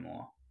Flower Boy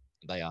more.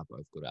 They are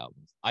both good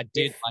albums. I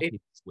did his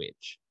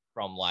switch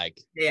from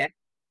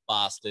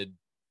Bastard.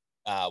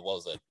 What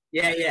was it?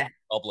 Yeah.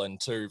 Goblin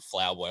to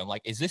Flower Boy. I'm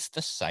like, is this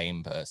the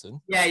same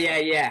person?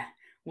 Yeah.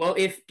 Well,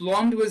 if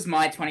Blonde was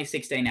my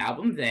 2016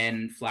 album,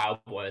 then Flower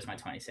Boy was my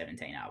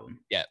 2017 album.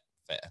 Yeah,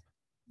 fair.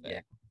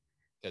 Yeah.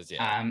 Because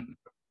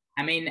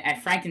I mean,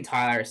 Frank and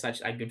Tyler are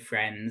such good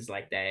friends.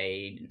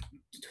 They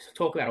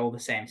talk about all the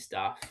same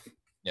stuff.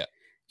 Yeah.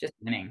 Just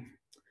winning.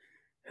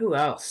 Who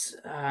else?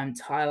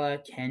 Tyler,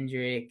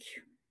 Kendrick,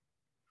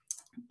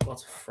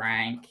 lots of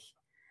Frank.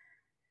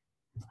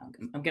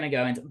 I'm going to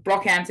go into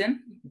Brockhampton,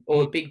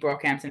 or Big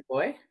Brockhampton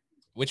boy.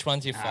 Which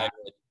one's your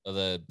favorite of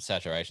the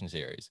Saturation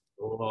series?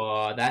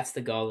 Oh, that's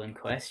the golden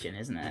question,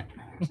 isn't it?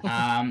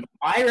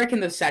 I reckon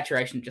the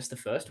Saturation, just the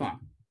first one.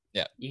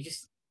 Yeah.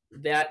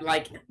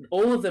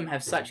 All of them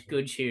have such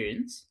good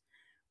tunes.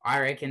 I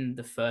reckon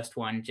the first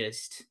one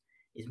just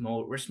is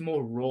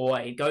more raw.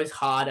 It goes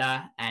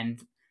harder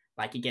and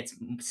it gets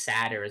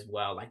sadder as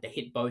well. They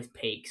hit both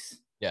peaks.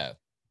 Yeah.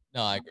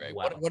 No, I agree.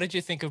 Well. What did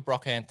you think of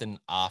Brockhampton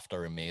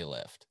after Amir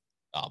left?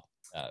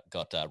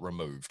 Got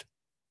removed.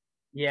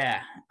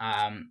 Yeah.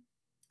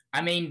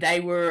 I mean, they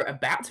were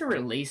about to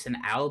release an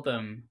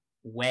album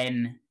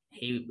when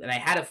they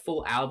had a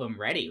full album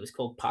ready. It was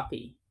called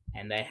Puppy,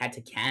 and they had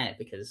to can it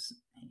because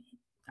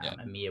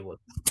Amir was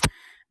a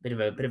bit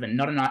of a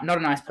not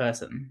a nice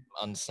person.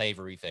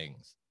 Unsavory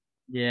things.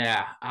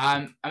 Yeah.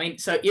 I mean,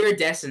 so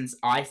Iridescence,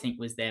 I think,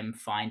 was them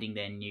finding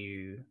their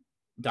new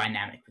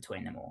dynamic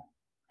between them all.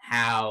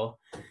 How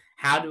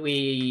how do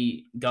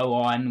we go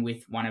on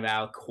with one of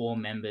our core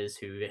members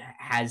who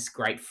has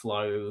great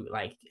flow,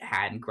 like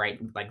had great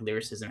like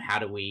lyricism? How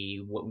do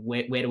we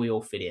where do we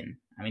all fit in?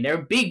 I mean, they're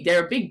a big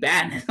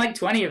band. There's like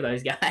 20 of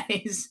those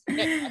guys.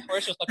 Yeah, or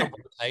it's just like a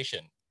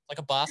rotation, like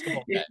a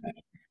basketball game.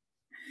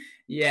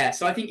 Yeah,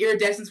 so I think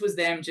Iridescence was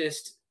them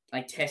just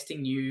like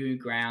testing new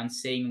ground,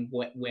 seeing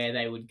where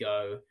they would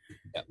go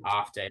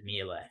after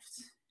Mia left.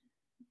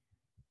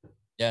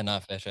 Yeah, no,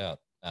 fair shout.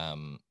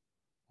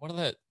 What are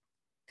the?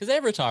 Because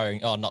they're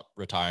retiring. Oh, not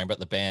retiring, but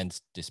the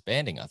band's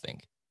disbanding, I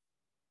think.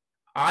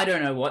 I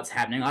don't know what's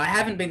happening. I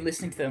haven't been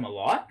listening to them a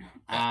lot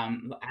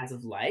as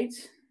of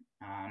late.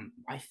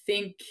 I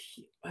think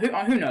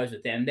who knows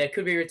with them? They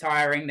could be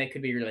retiring. They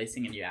could be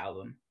releasing a new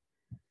album.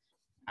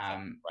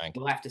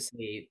 We'll have to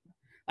see.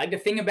 Like the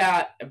thing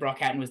about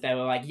Brockhampton was they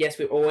were like, yes,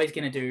 we're always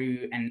going to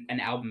do an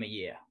album a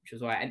year, which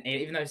was why. And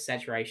even though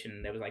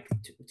Saturation, there was like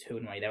two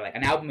and one, they were like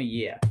an album a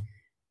year.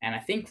 And I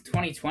think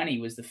 2020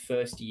 was the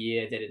first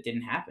year that it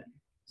didn't happen.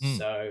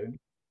 So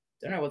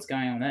don't know what's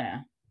going on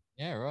there.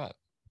 Yeah, right.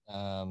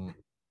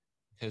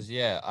 Because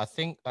I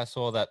think I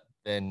saw that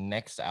their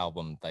next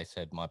album they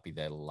said might be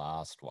their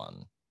last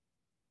one.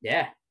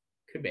 Yeah,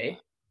 could be.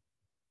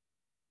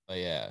 But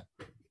yeah,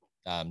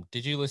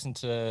 did you listen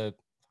to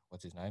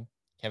what's his name,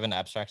 Kevin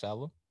Abstract's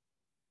album?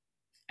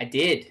 I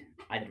did.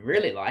 I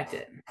really liked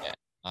it. Yeah,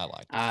 I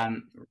liked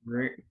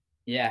it.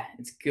 Yeah,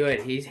 it's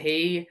good.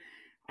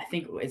 I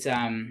think it's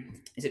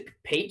is it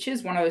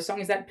Peaches? One of those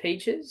songs, is that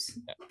Peaches?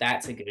 Yeah.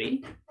 That's a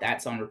goodie.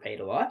 That's on repeat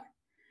a lot.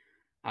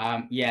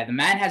 Yeah, the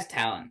man has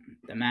talent.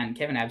 The man,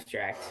 Kevin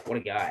Abstract, what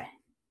a guy.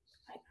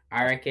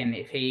 I reckon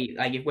if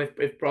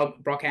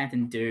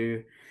Brockhampton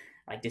do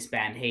like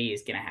disband, he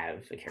is gonna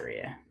have a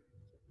career.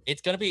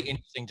 It's gonna be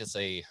interesting to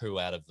see who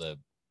out of the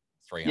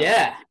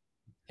 300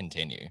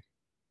 continue.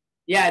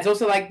 Yeah, it's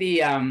also like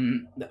the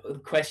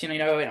question,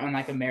 on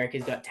like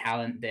America's Got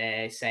Talent,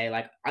 they say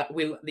like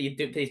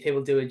these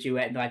people do a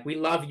duet and like, we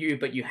love you,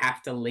 but you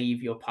have to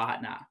leave your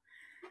partner.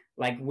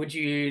 Like, would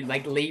you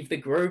like leave the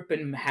group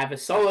and have a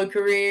solo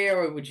career,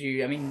 or would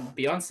you? I mean,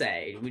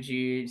 Beyonce, would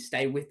you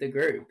stay with the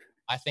group?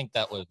 I think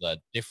that was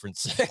different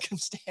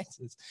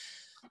circumstances.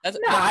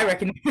 I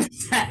reckon it's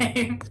the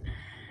same.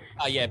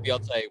 Yeah,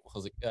 Beyonce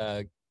was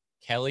it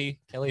Kelly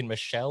and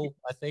Michelle,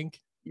 I think.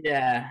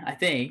 Yeah, I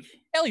think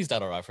Kelly's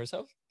done all right for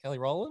herself. Kelly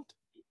Rowland,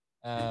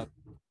 and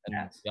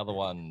the other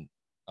one,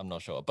 I'm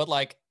not sure. But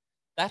like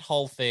that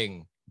whole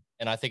thing,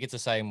 and I think it's the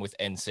same with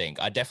NSYNC.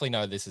 I definitely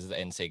know this is the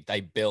NSYNC.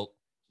 They built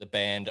the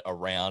band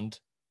around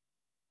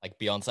like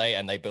Beyonce,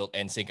 and they built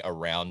NSYNC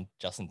around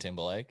Justin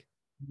Timberlake.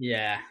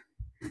 Yeah.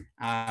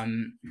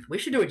 We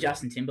should do a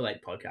Justin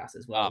Timberlake podcast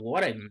as well.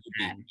 What a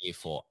man! Here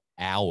for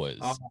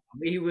hours.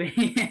 We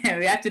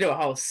have to do a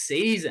whole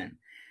season.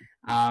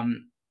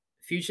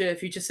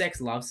 Future Sex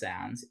Love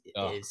Sounds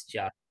is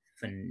just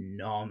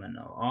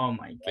phenomenal. Oh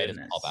my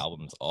goodness! Top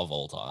albums of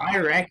all time. I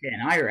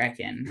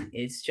reckon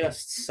it's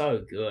just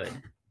so good.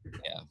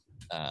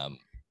 Yeah.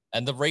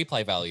 And the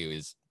replay value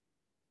is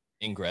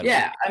incredible.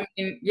 Yeah, I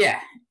mean, yeah,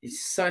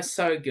 it's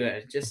so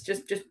good. Just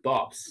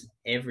bops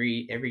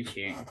every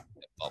tune.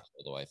 It bops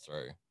all the way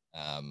through.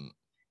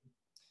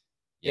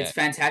 It's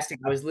fantastic.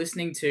 I was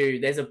listening to.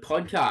 There's a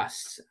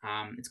podcast.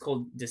 It's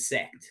called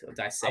Dissect or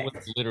Dissect. I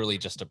was literally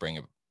just to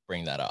bring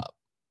that up.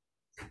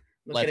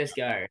 Look at us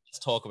go. Let's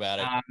talk about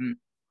it.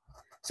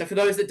 So for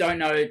those that don't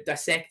know,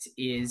 Dissect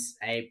is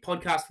a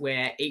podcast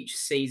where each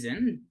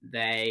season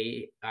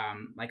they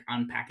like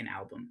unpack an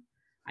album.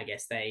 I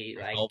guess they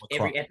like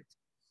every episode.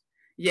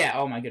 Yeah,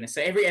 oh my goodness.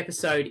 So every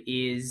episode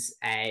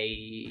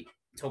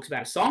talks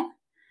about a song.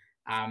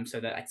 So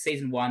that like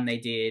season 1 they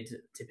did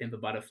To Pimp a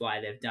Butterfly,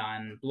 they've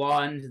done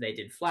Blonde, they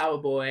did Flower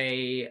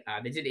Boy,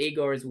 they did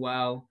Igor as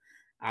well.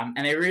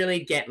 And they really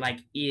get like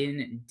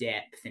in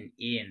depth and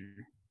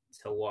in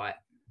to what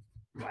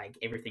like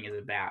everything is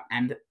about.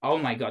 And oh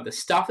my god, the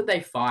stuff that they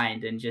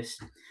find, and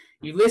just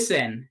you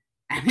listen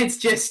and it's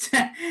just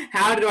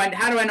how do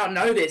I not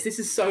know this? This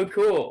is so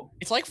cool.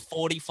 It's like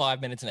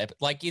 45 minutes an episode.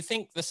 Like you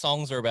think the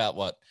songs are about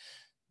what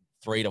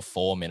 3 to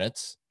 4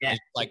 minutes? Yeah, it's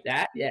like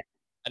that. Yeah,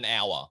 an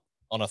hour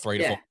on a 3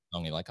 to 4 minute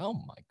song. You're like, oh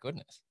my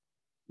goodness.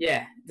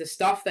 Yeah, the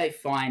stuff they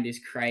find is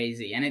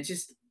crazy, and it's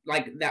just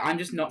like that. I'm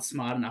just not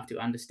smart enough to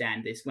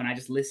understand this when I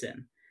just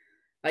listen.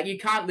 Like you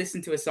can't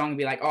listen to a song and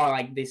be like, oh,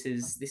 like this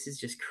is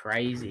just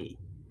crazy.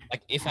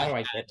 Like if I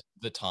had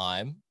the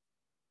time.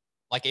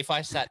 Like if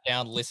I sat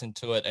down, listened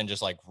to it, and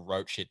just like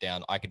wrote shit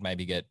down, I could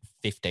maybe get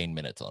 15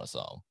 minutes on a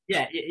song.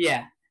 Yeah.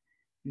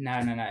 No.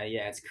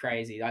 Yeah, it's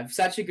crazy. I've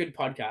such a good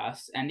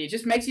podcast, and it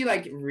just makes you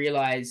like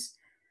realize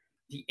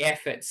the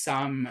effort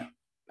some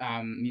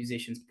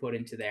musicians put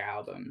into their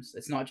albums.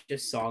 It's not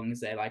just songs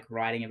they're like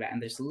writing about,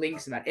 and there's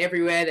links about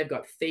everywhere. They've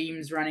got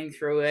themes running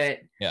through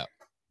it. Yeah.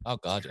 Oh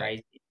god, it's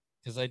crazy.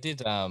 Because they did.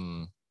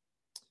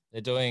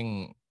 They're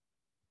doing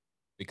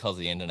Because of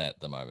the Internet at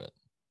the moment.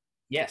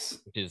 Yes.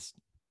 Which is.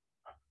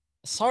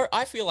 So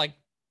I feel like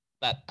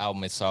that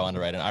album is so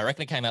underrated. I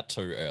reckon it came out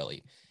too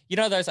early. You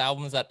know those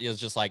albums that is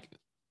just like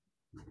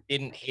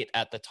didn't hit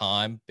at the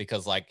time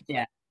because like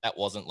that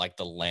wasn't like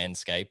the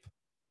landscape.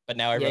 But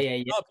now Yeah,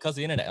 everyone's yeah. oh, because of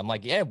the internet. I'm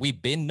like, yeah, we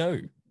been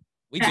new.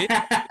 We been.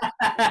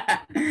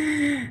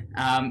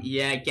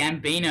 Yeah,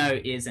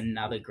 Gambino is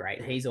another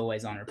great. He's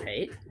always on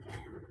repeat.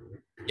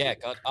 Yeah,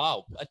 God.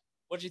 Oh,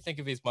 what did you think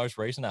of his most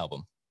recent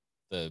album?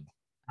 The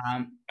I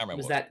can't remember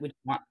Was what. that which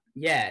one?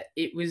 Yeah,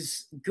 it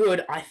was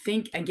good. I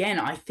think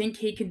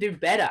he can do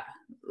better.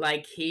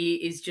 Like he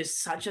is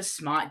just such a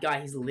smart guy.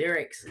 His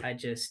lyrics are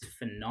just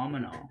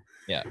phenomenal.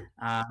 Yeah.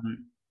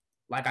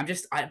 Like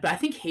but I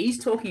think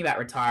he's talking about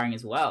retiring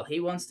as well. He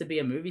wants to be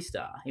a movie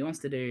star. He wants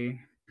to do.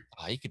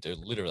 Oh, he could do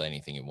literally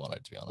anything he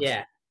wanted, to be honest.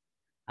 Yeah.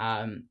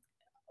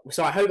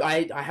 So I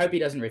hope he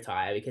doesn't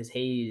retire because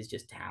he's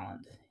just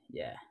talent.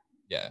 Yeah.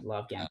 Yeah.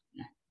 Love Gambino.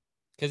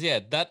 Because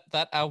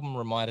that album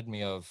reminded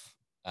me of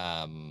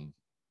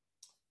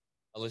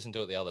I listened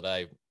to it the other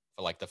day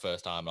for like the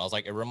first time, and I was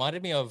like, it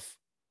reminded me of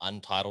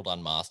Untitled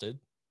Unmastered.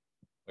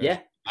 Yeah.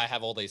 I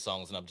have all these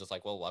songs, and I'm just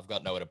like, well, I've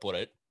got nowhere to put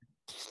it.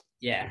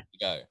 Yeah.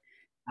 Go.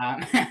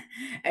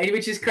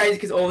 Which is crazy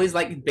because all these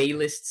like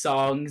B-list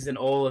songs and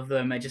all of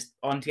them are just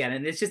on together,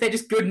 and they're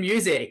just good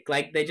music.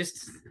 Like they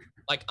just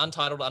like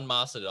Untitled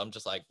Unmastered. I'm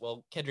just like,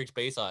 well, Kendrick's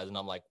B-sides, and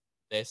I'm like,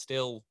 they're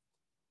still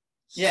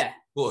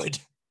good.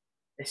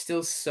 They're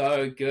still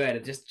so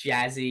good. Just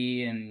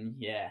jazzy and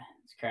yeah,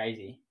 it's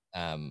crazy.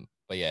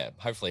 But yeah,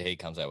 hopefully he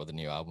comes out with a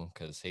new album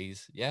because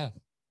he's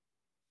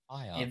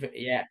fire.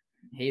 Yeah,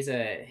 he's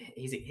a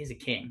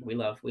king. We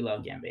love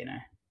Gambino.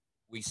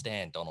 We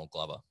stand Donald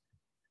Glover.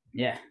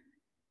 Yeah.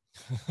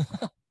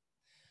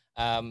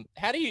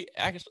 How do you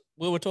actually?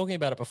 We were talking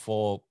about it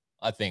before.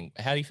 I think.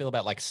 How do you feel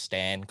about like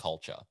stan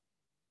culture,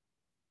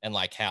 and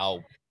like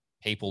how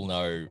people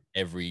know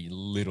every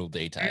little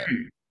detail,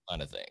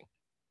 kind of thing?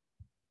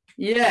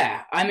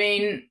 Yeah, I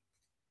mean,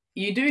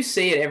 you do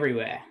see it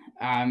everywhere.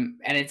 And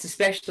it's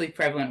especially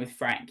prevalent with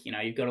Frank. You know,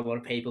 you've got a lot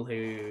of people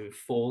who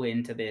fall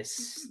into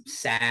this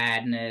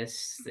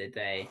sadness that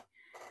they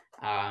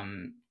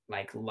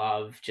like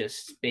love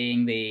just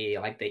being the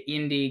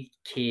indie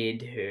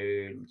kid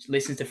who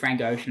listens to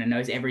Frank Ocean and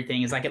knows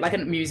everything. Is like a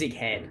music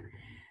head.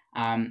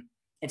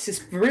 It's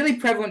just really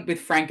prevalent with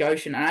Frank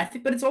Ocean, and I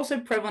think, but it's also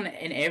prevalent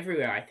in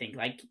everywhere. I think,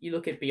 like you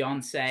look at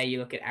Beyonce, you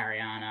look at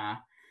Ariana.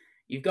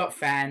 You've got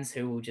fans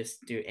who will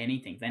just do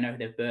anything. They know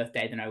their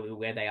birthday. They know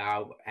where they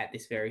are at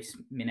this very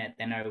minute.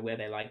 They know where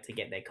they like to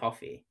get their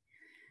coffee.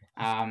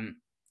 I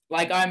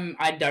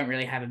don't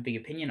really have a big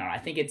opinion on it. I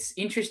think it's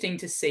interesting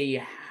to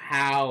see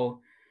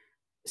how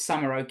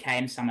some are okay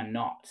and some are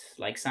not.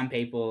 Like some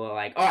people are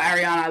like, oh,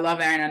 Ariana, I love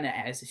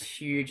Ariana. As a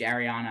huge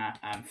Ariana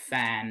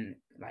fan,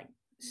 like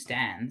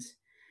stands.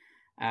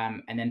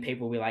 And then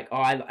people will be like,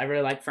 oh, I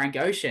really like Frank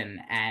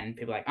Ocean. And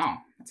people are like, oh,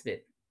 it's a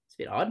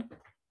bit odd.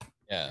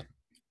 Yeah.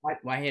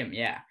 Why him?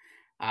 Yeah.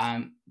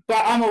 But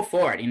I'm all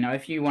for it. You know,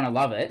 if you want to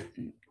love it,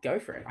 go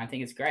for it. I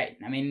think it's great.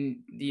 I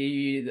mean,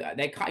 you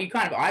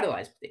kind of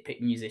idolize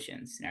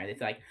musicians. You know, they're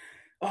like,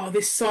 oh,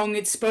 this song,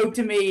 it spoke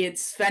to me.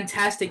 It's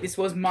fantastic. This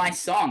was my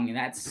song. And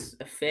that's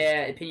a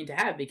fair opinion to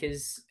have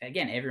because,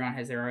 again, everyone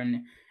has their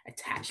own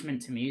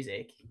attachment to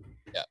music.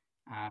 Yeah.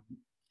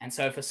 And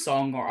so if a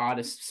song or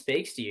artist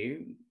speaks to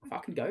you,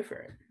 fucking go for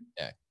it.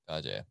 Yeah.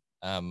 Gotcha.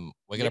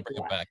 We're going to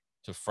bring it back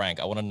to Frank.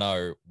 I want to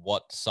know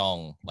what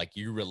song like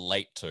you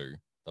relate to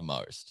the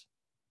most,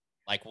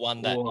 like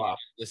one that you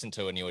listened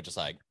to and you were just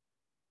like,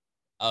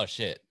 oh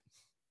shit,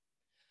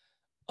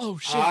 oh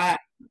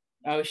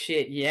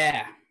shit,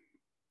 yeah.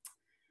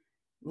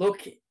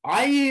 Look,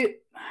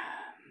 it's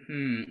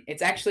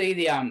actually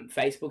the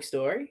Facebook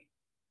story,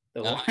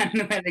 the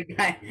one where the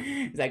guy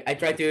is like, I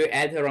tried to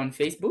add her on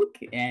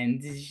Facebook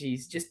and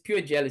she's just pure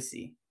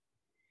jealousy.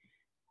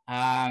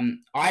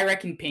 I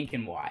reckon Pink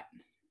and White.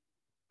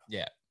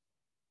 Yeah.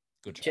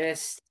 Good job.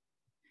 Just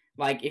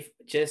like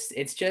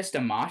it's just a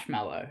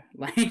marshmallow.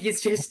 Like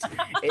it's just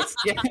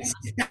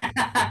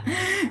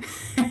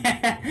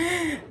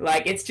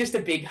like it's just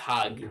a big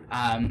hug.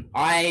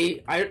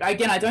 I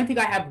don't think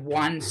I have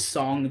one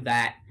song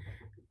that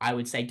I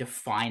would say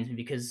defines me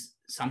because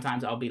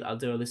sometimes I'll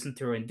do a listen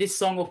through and this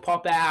song will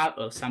pop out,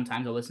 or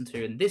sometimes I'll listen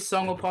to and this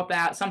song will pop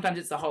out. Sometimes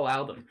it's the whole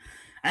album,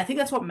 and I think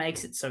that's what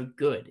makes it so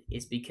good.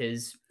 Is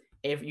because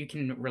you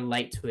can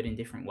relate to it in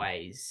different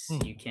ways.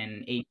 You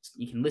can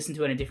listen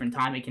to it at a different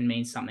time. It can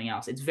mean something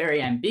else. It's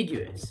very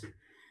ambiguous,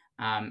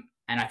 and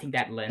I think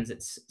that lends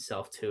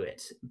itself to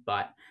it.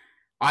 But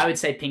I would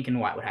say Pink and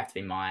White would have to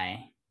be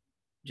my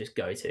just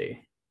go-to.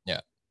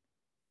 Yeah.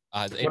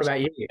 What about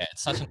you? Yeah,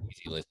 it's such an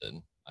easy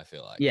listen. I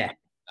feel like. Yeah.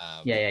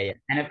 Yeah.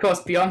 And of course,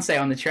 Beyonce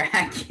on the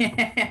track.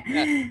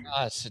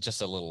 It's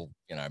just a little,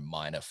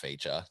 minor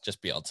feature.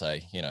 Just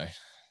Beyonce,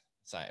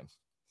 same.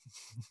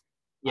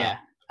 Yeah.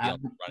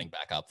 Running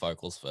backup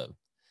vocals for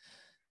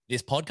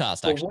this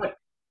podcast, actually.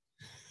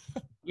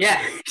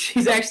 Yeah,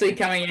 she's actually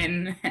coming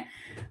in.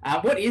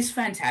 What is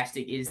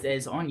fantastic is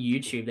there's on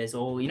YouTube, there's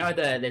all,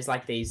 there's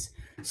like these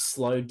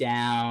slowed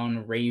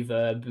down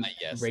reverb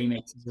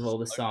remixes of all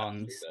the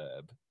songs.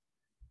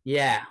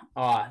 Yeah.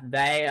 I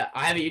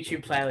have a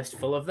YouTube playlist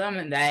full of them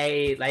and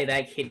they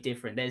hit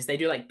different. They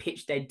do a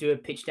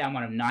pitch down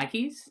one of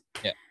Nike's.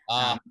 Yeah.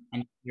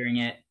 And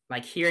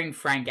hearing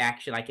Frank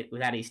actually like it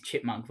without his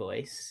chipmunk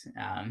voice.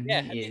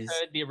 Yeah, have you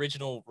heard the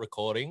original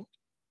recording?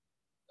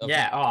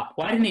 Yeah. Oh,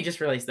 why didn't he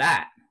just release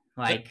that?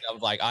 Like, I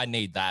was like, I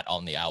need that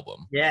on the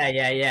album.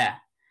 yeah.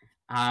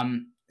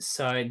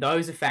 So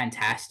those are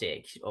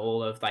fantastic.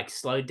 All of like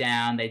Slowed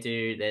Down.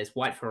 There's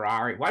White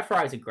Ferrari. White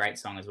Ferrari is a great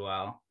song as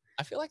well.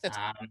 I feel like that's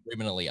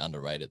criminally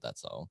underrated, that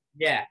song.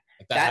 Yeah.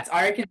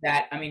 I reckon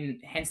that, I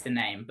mean, hence the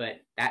name,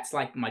 but that's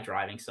like my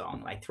driving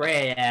song. Like 3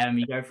 a.m.,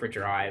 you go for a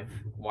drive,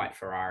 White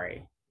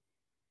Ferrari.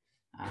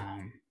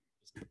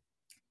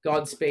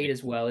 Godspeed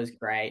as well is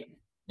great.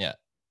 Yeah.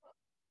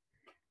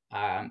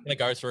 I'm gonna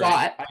go through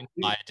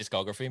my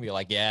discography and be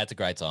like, yeah, it's a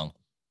great song.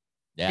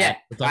 Yeah,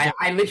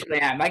 I literally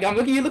am. Like,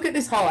 you look at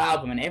this whole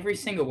album, and every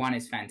single one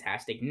is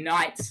fantastic.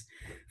 Nights.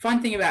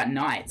 Fun thing about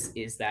Nights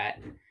is that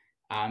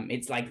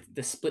it's like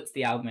splits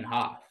the album in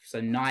half.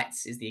 So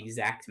Nights is the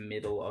exact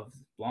middle of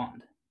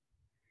Blonde.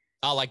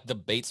 Oh, like the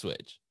beat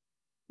switch.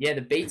 Yeah,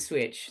 the beat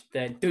switch,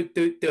 the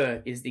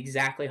do is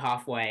exactly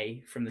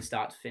halfway from the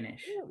start to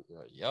finish.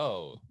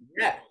 Yo.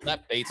 Yeah.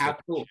 That beat switch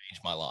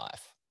changed my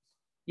life.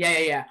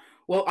 Yeah.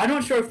 Well, I'm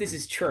not sure if this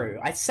is true.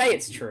 I say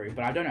it's true,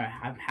 but I don't know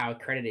how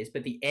accurate it is.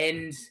 But the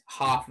end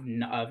half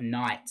of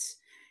Nights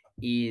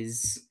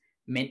is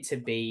meant to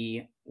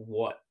be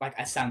like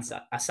a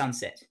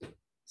sunset.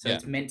 So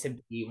it's meant to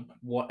be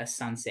what a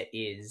sunset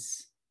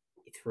is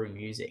through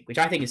music, which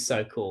I think is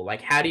so cool.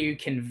 Like, how do you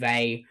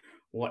convey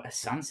what a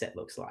sunset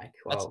looks like?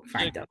 Well,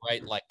 Frank does.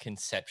 Great, like,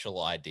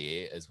 conceptual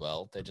idea as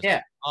well. They're just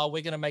like, oh,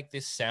 we're gonna make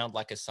this sound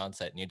like a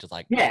sunset, and you're just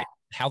like,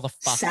 how the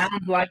fuck?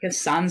 Sound like a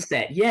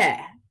sunset,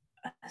 yeah.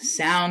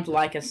 Sound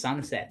like a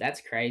sunset.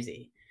 That's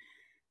crazy.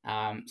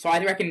 So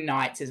I reckon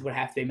Nights would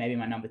have to be maybe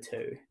my number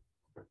 2.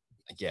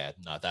 Yeah,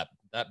 no, that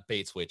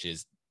beat switch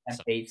is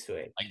beat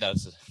switch. Like,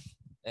 that's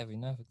every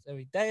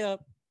day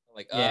up. I'm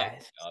like, yeah,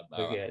 oh, God,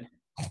 so good.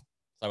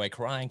 So we're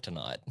crying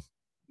tonight.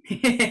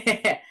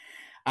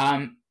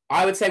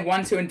 I would say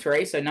 1, 2, and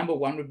 3. So number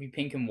 1 would be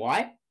Pink and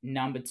White.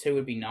 Number 2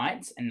 would be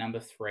Nights, and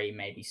number 3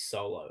 maybe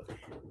Solo.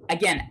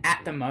 Again,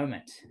 at the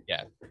moment.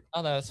 Yeah.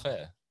 Oh, no, that's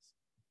fair.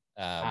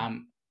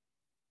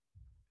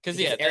 Because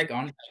Eric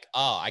on. Like,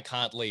 oh, I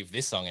can't leave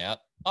this song out.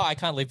 Oh, I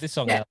can't leave this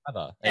song out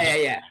either.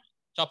 Yeah.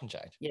 Chop and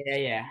change.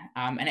 Yeah.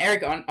 And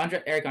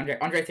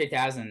Andre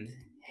 3000,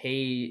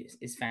 he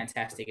is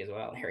fantastic as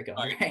well. Eric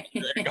Andre.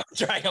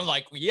 I'm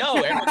like, yo,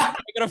 everyone's got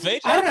a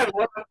feature. I don't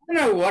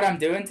know what I'm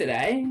doing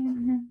today.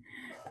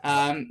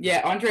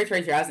 Andre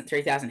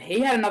 3000.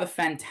 He had another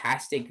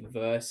fantastic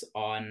verse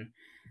on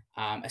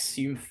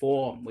Assume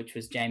Form, which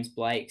was James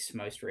Blake's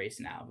most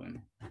recent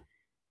album.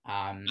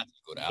 That's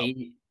a good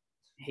album.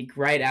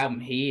 Great album.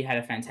 He had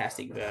a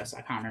fantastic verse.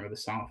 I can't remember the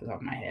song off the top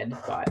of my head,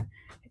 but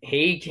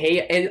he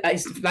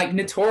is like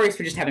notorious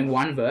for just having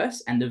one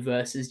verse, and the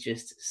verses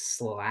just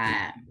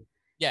slam.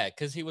 Yeah,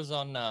 because he was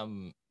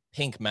on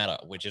Pink Matter,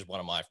 which is one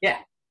of my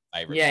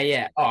favorites.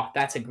 Yeah. Oh,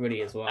 that's a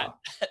goodie as well.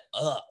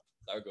 So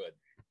good.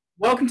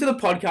 Welcome to the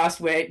podcast.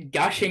 We're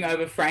gushing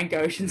over Frank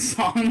Ocean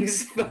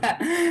songs for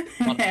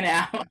an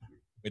hour.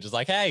 We're just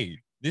like, hey,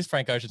 this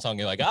Frank Ocean song.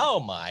 You're like,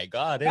 oh my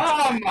god.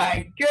 Oh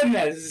my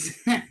goodness.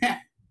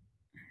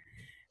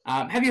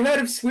 Have you heard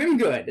of Swim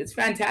Good? It's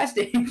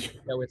fantastic.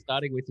 So we're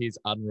starting with his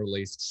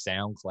unreleased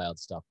SoundCloud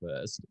stuff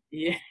first.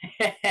 Yeah.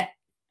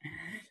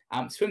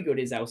 Swim Good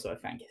is also a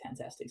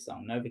fantastic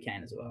song.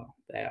 Novocaine as well.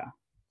 They are.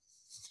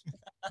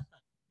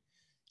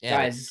 Yeah,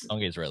 guys, the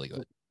song is really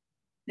good.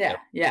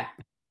 Yeah.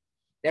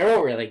 They're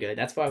all really good.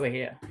 That's why we're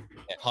here.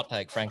 Yeah, hot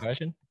take, Frank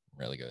Ocean,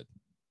 really good.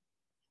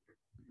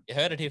 You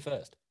heard it here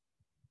first.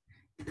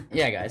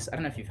 Yeah, guys. I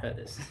don't know if you've heard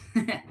this.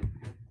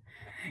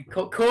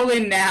 Call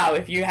in now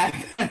if you have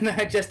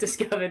just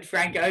discovered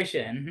Frank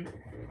Ocean.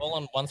 Call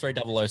on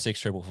 1300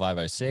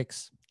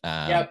 50506.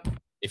 Yep.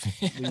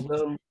 We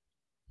will.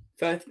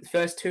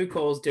 First 2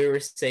 calls do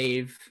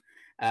receive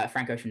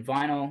Frank Ocean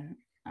vinyl.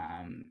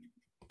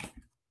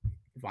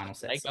 Vinyl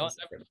sets.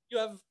 You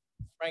have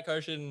Frank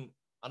Ocean.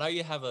 I know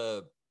you have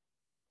a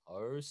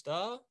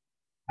poster.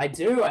 I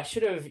do. I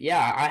should have.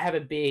 Yeah, I have a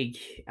big.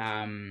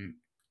 I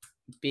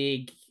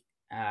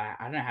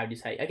don't know how to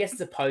say. I guess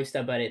it's a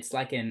poster, but it's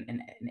like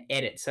an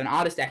edit. So an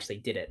artist actually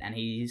did it, and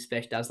he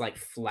does like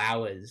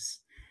flowers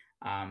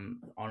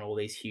on all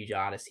these huge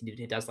artists.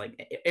 He does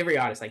like every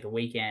artist, like The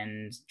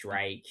Weeknd,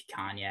 Drake,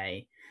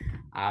 Kanye,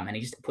 and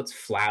he just puts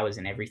flowers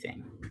in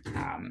everything.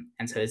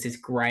 And so there's this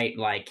great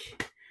like,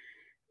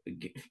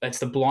 it's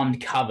the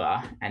blonde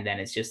cover, and then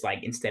it's just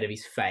like instead of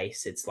his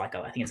face, it's like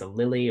I think it's a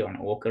lily or an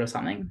orchid or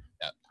something.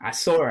 Yep. I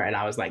saw it and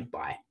I was like,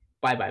 bye.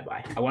 I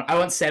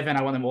want 7.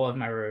 I want them all in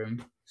my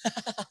room.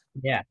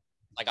 Yeah.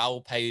 Like, I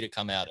will pay you to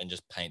come out and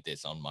just paint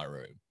this on my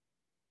room.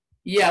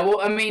 Yeah,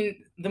 well, I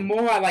mean, the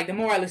more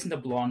I listen to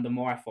Blonde, the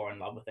more I fall in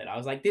love with it. I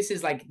was like, this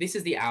is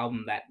the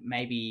album that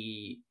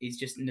maybe is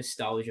just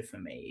nostalgia for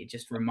me. It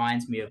just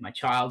reminds me of my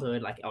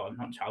childhood, like,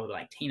 not childhood,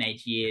 like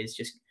teenage years,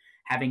 just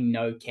having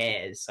no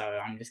cares. So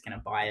I'm just going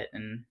to buy it,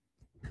 and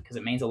because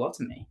it means a lot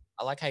to me.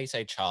 I like how you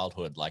say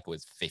childhood like it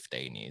was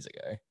 15 years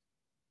ago.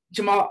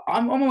 Jamal,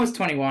 I'm almost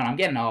 21. I'm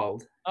getting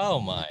old. Oh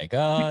my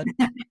god.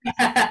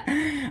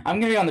 I'm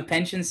gonna be on the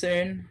pension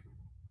soon.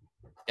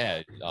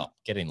 Yeah, oh,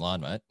 get in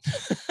line, mate.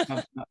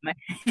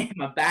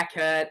 My back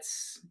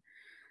hurts.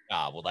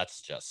 Well,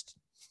 that's just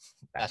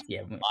that's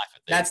Yeah, life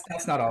at this.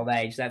 that's not old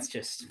age. That's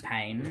just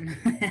pain.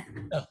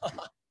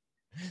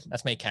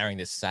 That's me carrying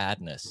this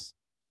sadness.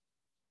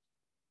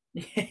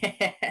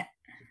 Yeah.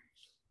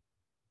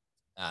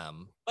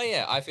 But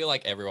yeah, I feel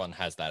like everyone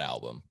has that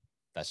album.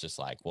 That's just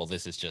like, well,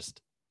 this is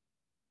just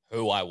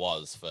who I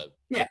was for a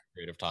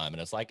period of time,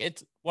 and it's like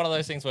it's one of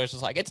those things where it's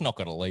just like it's not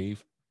gonna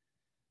leave.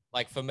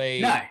 Like for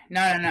me, No.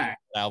 the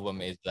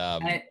album is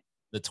the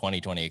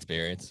 2020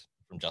 Experience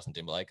from Justin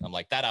Timberlake. I'm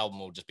like that album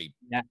will just be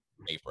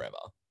me forever.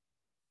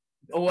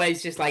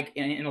 Always just like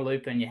in a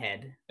loop in your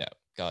head. Yeah.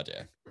 God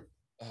yeah.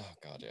 Oh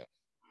God yeah.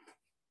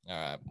 All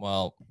right.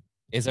 Well,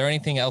 is there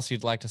anything else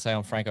you'd like to say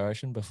on Frank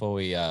Ocean before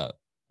we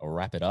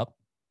wrap it up?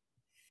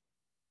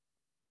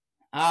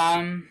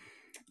 I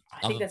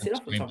think that's it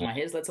off the top of my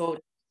head. Let's all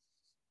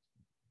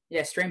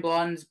stream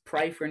Blonde,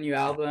 pray for a new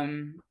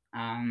album.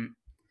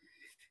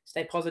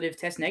 Stay positive,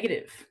 test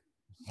negative.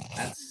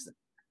 That's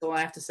all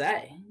I have to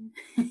say.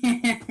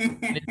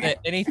 Is there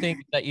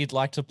anything that you'd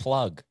like to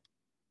plug?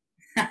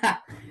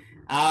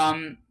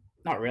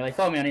 Not really.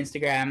 Follow me on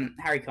Instagram,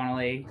 Harry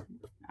Connelly.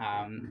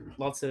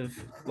 Lots of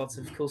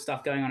cool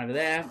stuff going on over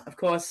there. Of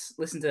course,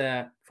 listen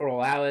to For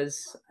All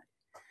Hours.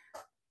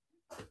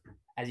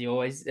 As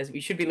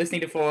we should be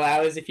listening to 4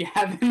 Hours if you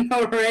haven't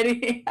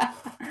already.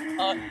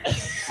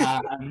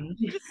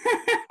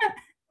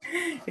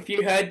 If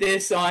you heard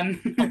this on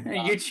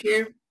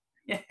YouTube,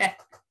 yeah.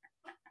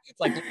 It's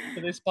like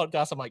for this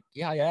podcast, I'm like,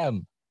 yeah, I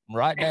am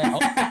right now.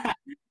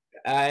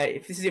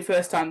 If this is your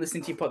first time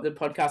listening to the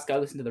podcast, go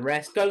listen to the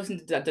rest. Go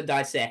listen to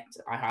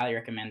Dissect. I highly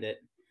recommend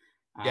it.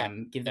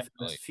 Give the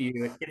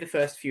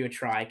first few a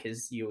try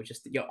because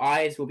your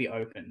eyes will be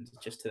opened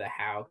just to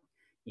how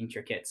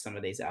intricate some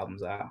of these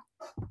albums are.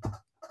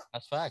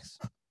 That's facts.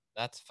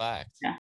 Yeah.